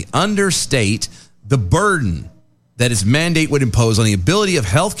 significantly understate the burden that its mandate would impose on the ability of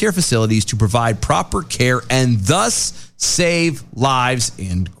healthcare facilities to provide proper care and thus save lives,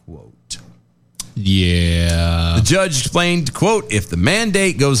 end quote. Yeah. The judge explained, quote, if the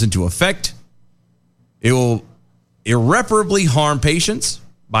mandate goes into effect, it will irreparably harm patients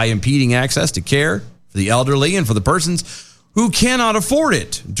by impeding access to care for the elderly and for the persons who cannot afford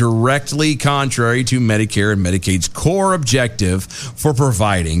it, directly contrary to Medicare and Medicaid's core objective for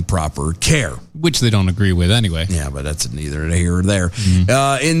providing proper care. Which they don't agree with anyway. Yeah, but that's neither here or there.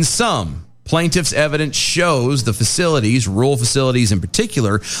 In sum, plaintiff's evidence shows the facilities, rural facilities in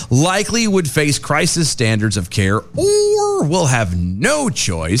particular, likely would face crisis standards of care or will have no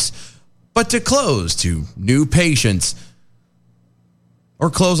choice but to close to new patients or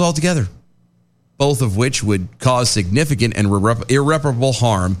close altogether, both of which would cause significant and irreparable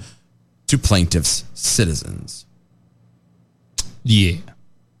harm to plaintiffs' citizens. Yeah.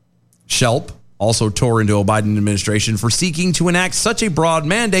 Shelp also tore into a Biden administration for seeking to enact such a broad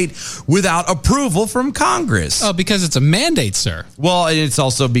mandate without approval from Congress. Oh, because it's a mandate, sir. Well, it's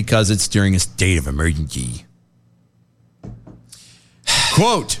also because it's during a state of emergency.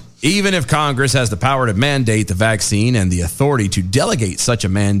 Quote, even if Congress has the power to mandate the vaccine and the authority to delegate such a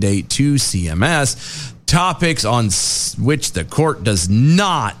mandate to CMS, topics on which the court does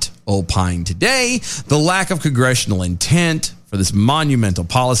not opine today, the lack of congressional intent for this monumental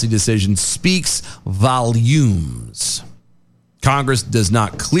policy decision speaks volumes. Congress does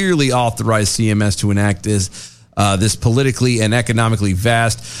not clearly authorize CMS to enact this politically and economically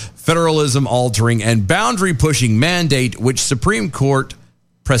vast, federalism-altering and boundary-pushing mandate, which Supreme Court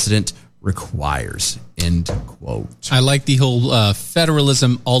precedent requires, end quote. I like the whole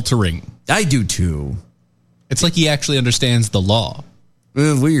federalism altering. I do too. It's like he actually understands the law.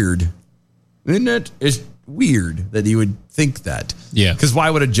 Weird. Isn't it? It's weird that he would think that. Yeah. Because why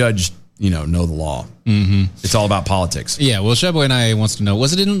would a judge, know the law? Mm-hmm. It's all about politics. Yeah, well, Sheboy and I wants to know,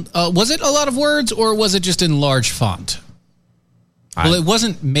 was it a lot of words or was it just in large font? Well, it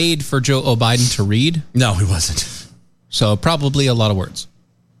wasn't made for Joe Biden to read. No, it wasn't. So probably a lot of words.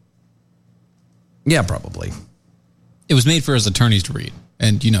 Yeah, probably. It was made for his attorneys to read.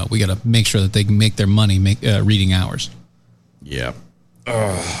 And, we got to make sure that they can make their money reading hours. Yeah.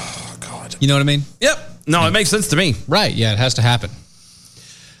 Oh, God. You know what I mean? Yep. No, it makes sense to me. Right. Yeah, it has to happen.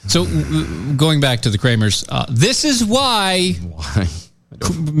 So going back to the Kramers, this is why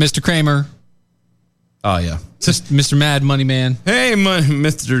Mr. Kramer. Oh, yeah. Mr. Mad Money Man. Hey,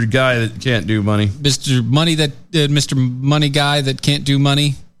 Mr. Guy that can't do money. Mr. Money Guy that can't do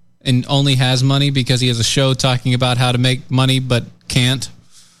money and only has money because he has a show talking about how to make money but can't.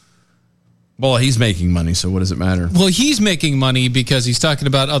 Well, he's making money, so what does it matter? Well, he's making money because he's talking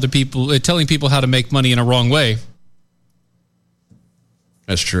about other people, telling people how to make money in a wrong way.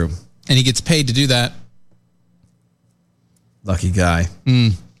 That's true. And he gets paid to do that. Lucky guy.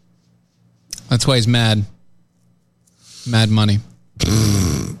 That's why he's mad. Mad money.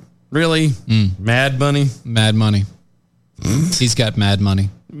 Really? Mad money? Mad money. He's got mad money.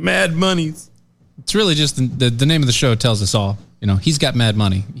 Mad money. It's really just the name of the show tells us all. He's got mad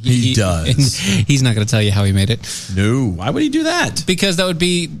money. He does. He's not going to tell you how he made it. No. Why would he do that? Because that would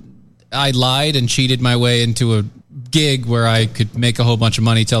be, I lied and cheated my way into a gig where I could make a whole bunch of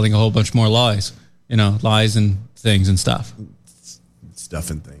money telling a whole bunch more lies. Lies and things and stuff.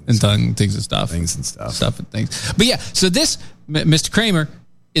 Stuff and things. And things and stuff. Things and stuff. Stuff and things. But yeah, so this, Mr. Kramer,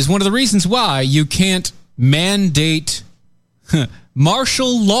 is one of the reasons why you can't mandate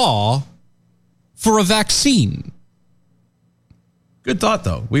martial law for a vaccine. Good thought,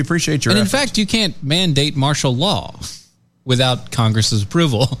 though. We appreciate your And in efforts. fact, you can't mandate martial law without Congress's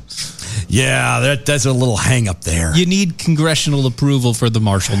approval. Yeah, that's a little hang up there. You need congressional approval for the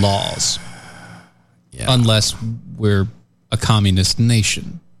martial laws. Yeah. Unless we're a communist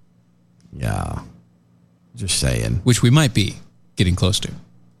nation. Yeah. Just saying. Which we might be getting close to.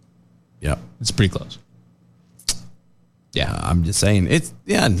 Yep. It's pretty close. Yeah, I'm just saying.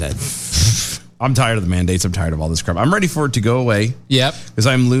 I'm tired of the mandates. I'm tired of all this crap. I'm ready for it to go away. Yep. Because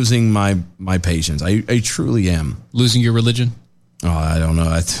I'm losing my patience. I truly am. Losing your religion? Oh, I don't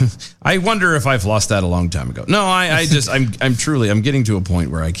know. I wonder if I've lost that a long time ago. No, I'm getting to a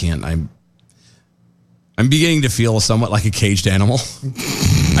point where I can't. I'm beginning to feel somewhat like a caged animal.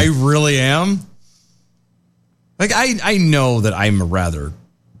 I really am. Like I know that I'm a rather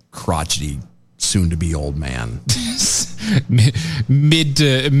crotchety, soon-to-be old man. mid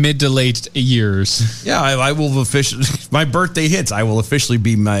to late years. Yeah, I will officially. My birthday hits. I will officially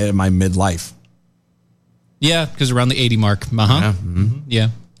be my midlife. Yeah, because around the 80 mark. Yeah. Yeah.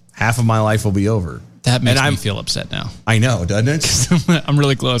 Half of my life will be over. That makes me feel upset now. I know, doesn't it? I'm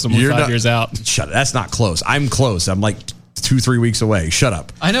really close. I'm 5 years out. Shut up. That's not close. I'm close. I'm like 2-3 weeks away. Shut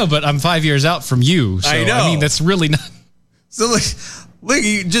up. I know, but I'm 5 years out from you. So, I know. I mean, that's really not. So look,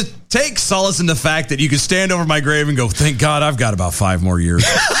 you just take solace in the fact that you can stand over my grave and go, thank God I've got about 5 more years.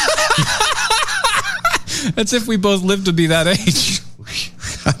 That's if we both live to be that age.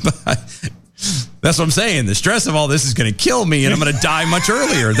 That's what I'm saying. The stress of all this is going to kill me, and I'm going to die much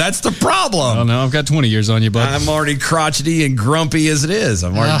earlier. That's the problem. Oh, no, I've got 20 years on you, bud. I'm already crotchety and grumpy as it is.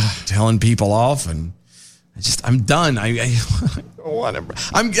 I'm already telling people off, and I'm done. And I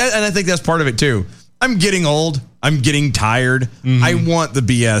think that's part of it, too. I'm getting old. I'm getting tired. Mm-hmm. I want the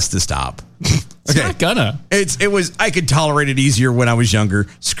BS to stop. It's not gonna. I could tolerate it easier when I was younger.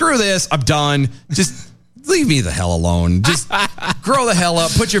 Screw this. I'm done. Just leave me the hell alone. Just grow the hell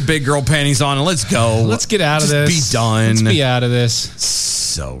up. Put your big girl panties on and let's go. Let's get out of this. Be done. Let's be out of this.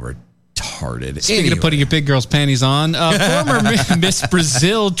 So retarded. Speaking of putting your big girl's panties on, former Miss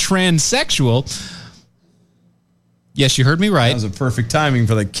Brazil transsexual. Yes, you heard me right. That was a perfect timing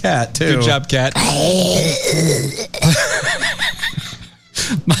for the cat, too. Good job, cat.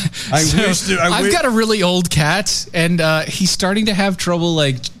 I've got a really old cat, and he's starting to have trouble,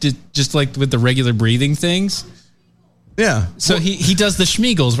 like just like with the regular breathing things. Yeah. So he does the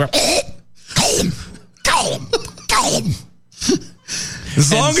schmeagles where.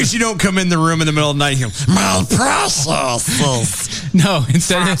 As long as you don't come in the room in the middle of the night, you go, malprocesses. No,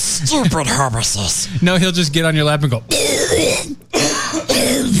 instead of stupid herbaceous. No, he'll just get on your lap and go.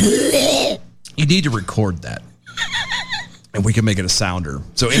 You need to record that. And we can make it a sounder.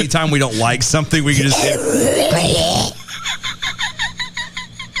 So anytime we don't like something, we can just hit.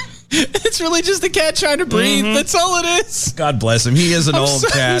 It's really just the cat trying to breathe. Mm-hmm. That's all it is. God bless him. He is an old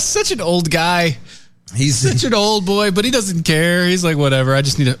cat. He's such an old guy. He's such an old boy, but he doesn't care. He's like, whatever. I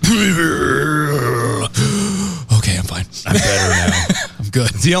just need to. Okay, I'm fine. I'm better now. I'm good.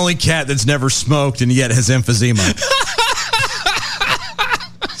 It's the only cat that's never smoked and yet has emphysema.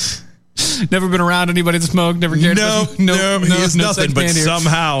 Never been around anybody that smoked. Never cared. No, he has nothing. But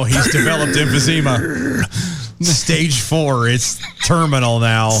somehow he's developed emphysema. Stage 4. It's terminal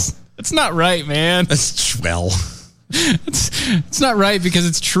now. It's not right, man. It's not right because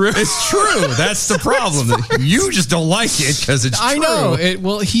it's true. It's true. That's the problem. You just don't like it because it's true. I know.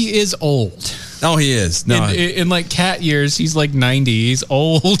 Well, he is old. Oh, he is. No, in like cat years, he's like 90. He's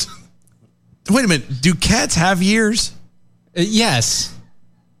old. Wait a minute. Do cats have years? Yes.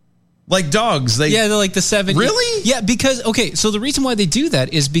 Like dogs. They're like the 7. Really? Yeah, because, okay, so the reason why they do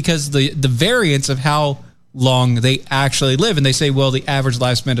that is because the variance of how long they actually live. And they say, well, the average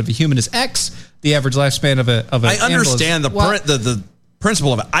lifespan of a human is X. The average lifespan of an I understand the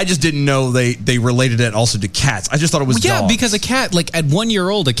principle of it. I just didn't know they related it also to cats. I just thought it was dogs. Yeah, because a cat, like at 1 year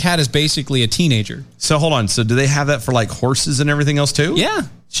old, a cat is basically a teenager. So hold on. So do they have that for like horses and everything else too? Yeah.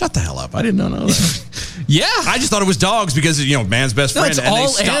 Shut the hell up. I didn't know that. Yeah. I just thought it was dogs because, man's best friend. It's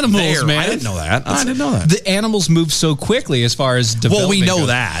all animals, man. I didn't know that. I didn't know that. The animals move so quickly as far as development. Well, we know goes.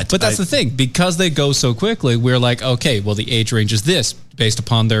 that. But that's the thing. Because they go so quickly, we're like, okay, well, the age range is this based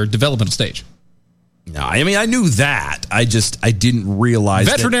upon their developmental stage. No, I mean, I knew that. I didn't realize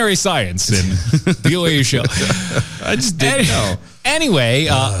veterinary science in the OAU show. I just didn't know. Anyway,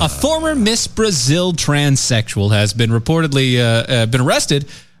 a former Miss Brazil transsexual has been reportedly been arrested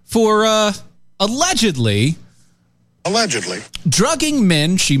for allegedly drugging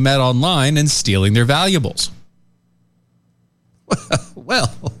men she met online and stealing their valuables.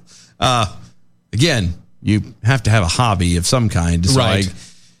 Well, again, you have to have a hobby of some kind. So right.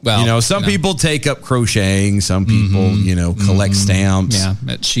 Well, some people take up crocheting. Some people, collect stamps. Yeah,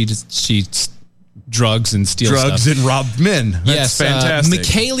 she drugs and steals drugs stuff. and rob men. That's fantastic.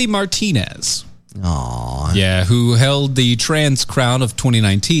 Michele Martinez. Aww. Yeah, who held the trans crown of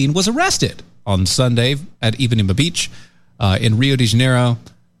 2019, was arrested on Sunday at Ipanema Beach in Rio de Janeiro.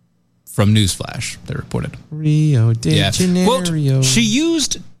 From Newsflash, they reported. Rio de Janeiro. Quote, she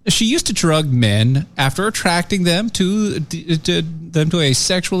used to drug men after attracting them to a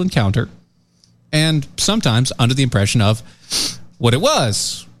sexual encounter, and sometimes under the impression of what it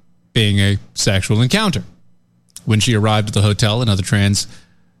was, being a sexual encounter. When she arrived at the hotel, another trans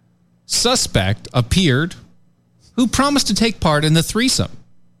suspect appeared who promised to take part in the threesome.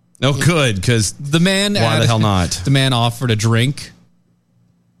 Oh, good, because the man... Why the hell not? The man offered a drink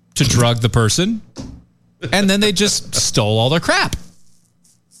to drug the person, and then they just stole all their crap.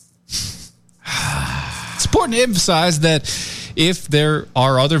 important to emphasize that if there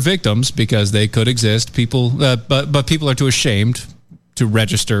are other victims, because they could exist, but people are too ashamed to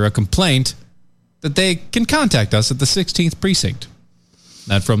register a complaint, that they can contact us at the 16th precinct.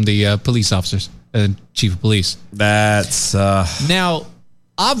 Not from the police officers and chief of police. That's now,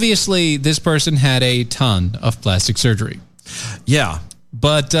 obviously, this person had a ton of plastic surgery. Yeah.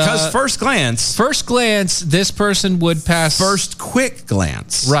 But because first glance, this person would pass. First quick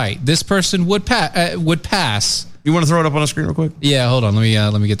glance, right? This person would pass. You want to throw it up on a screen real quick? Yeah, hold on. Let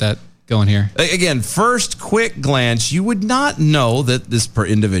me get that going here. Again, first quick glance, you would not know that this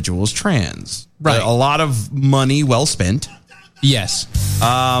individual is trans. Right. A lot of money well spent. Yes.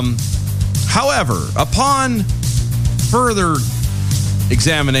 However, upon further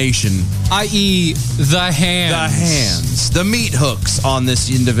examination, i.e. the hands, the meat hooks on this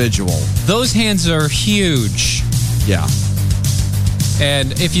individual, those hands are huge. Yeah.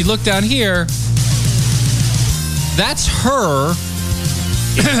 And if you look down here, that's her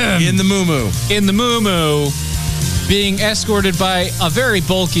in the moo-moo. In the moo-moo, being escorted by a very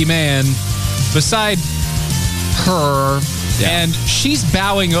bulky man beside her, and she's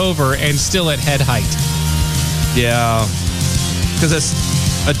bowing over and still at head height. Yeah. Because it's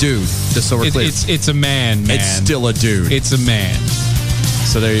a dude, just so we're clear. It's a man. It's still a dude. It's a man.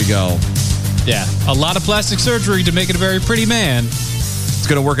 So there you go. Yeah. A lot of plastic surgery to make it a very pretty man. It's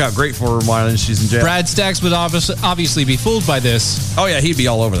going to work out great for her while she's in jail. Brad Stacks would obviously be fooled by this. Oh, yeah. He'd be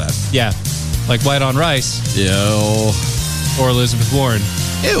all over that. Yeah. Like White on Rice. Ew. Or Elizabeth Warren.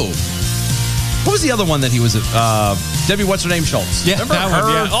 Ew. What was the other one that he was Debbie, what's her name, Schultz? Yeah, remember that her?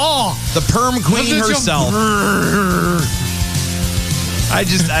 one, yeah. Oh, the perm queen herself. I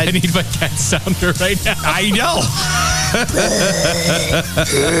need my cat sounder right now. I know.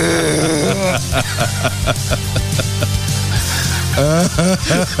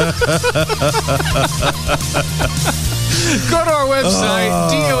 Go to our website,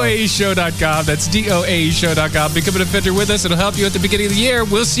 doaeshow.com. That's doaeshow.com. Become an offender with us. It'll help you at the beginning of the year.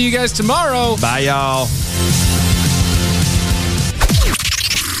 We'll see you guys tomorrow. Bye, y'all.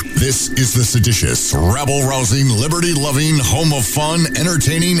 This is the seditious, rabble-rousing, liberty-loving, home of fun,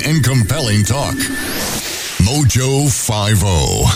 entertaining, and compelling talk. Mojo 50.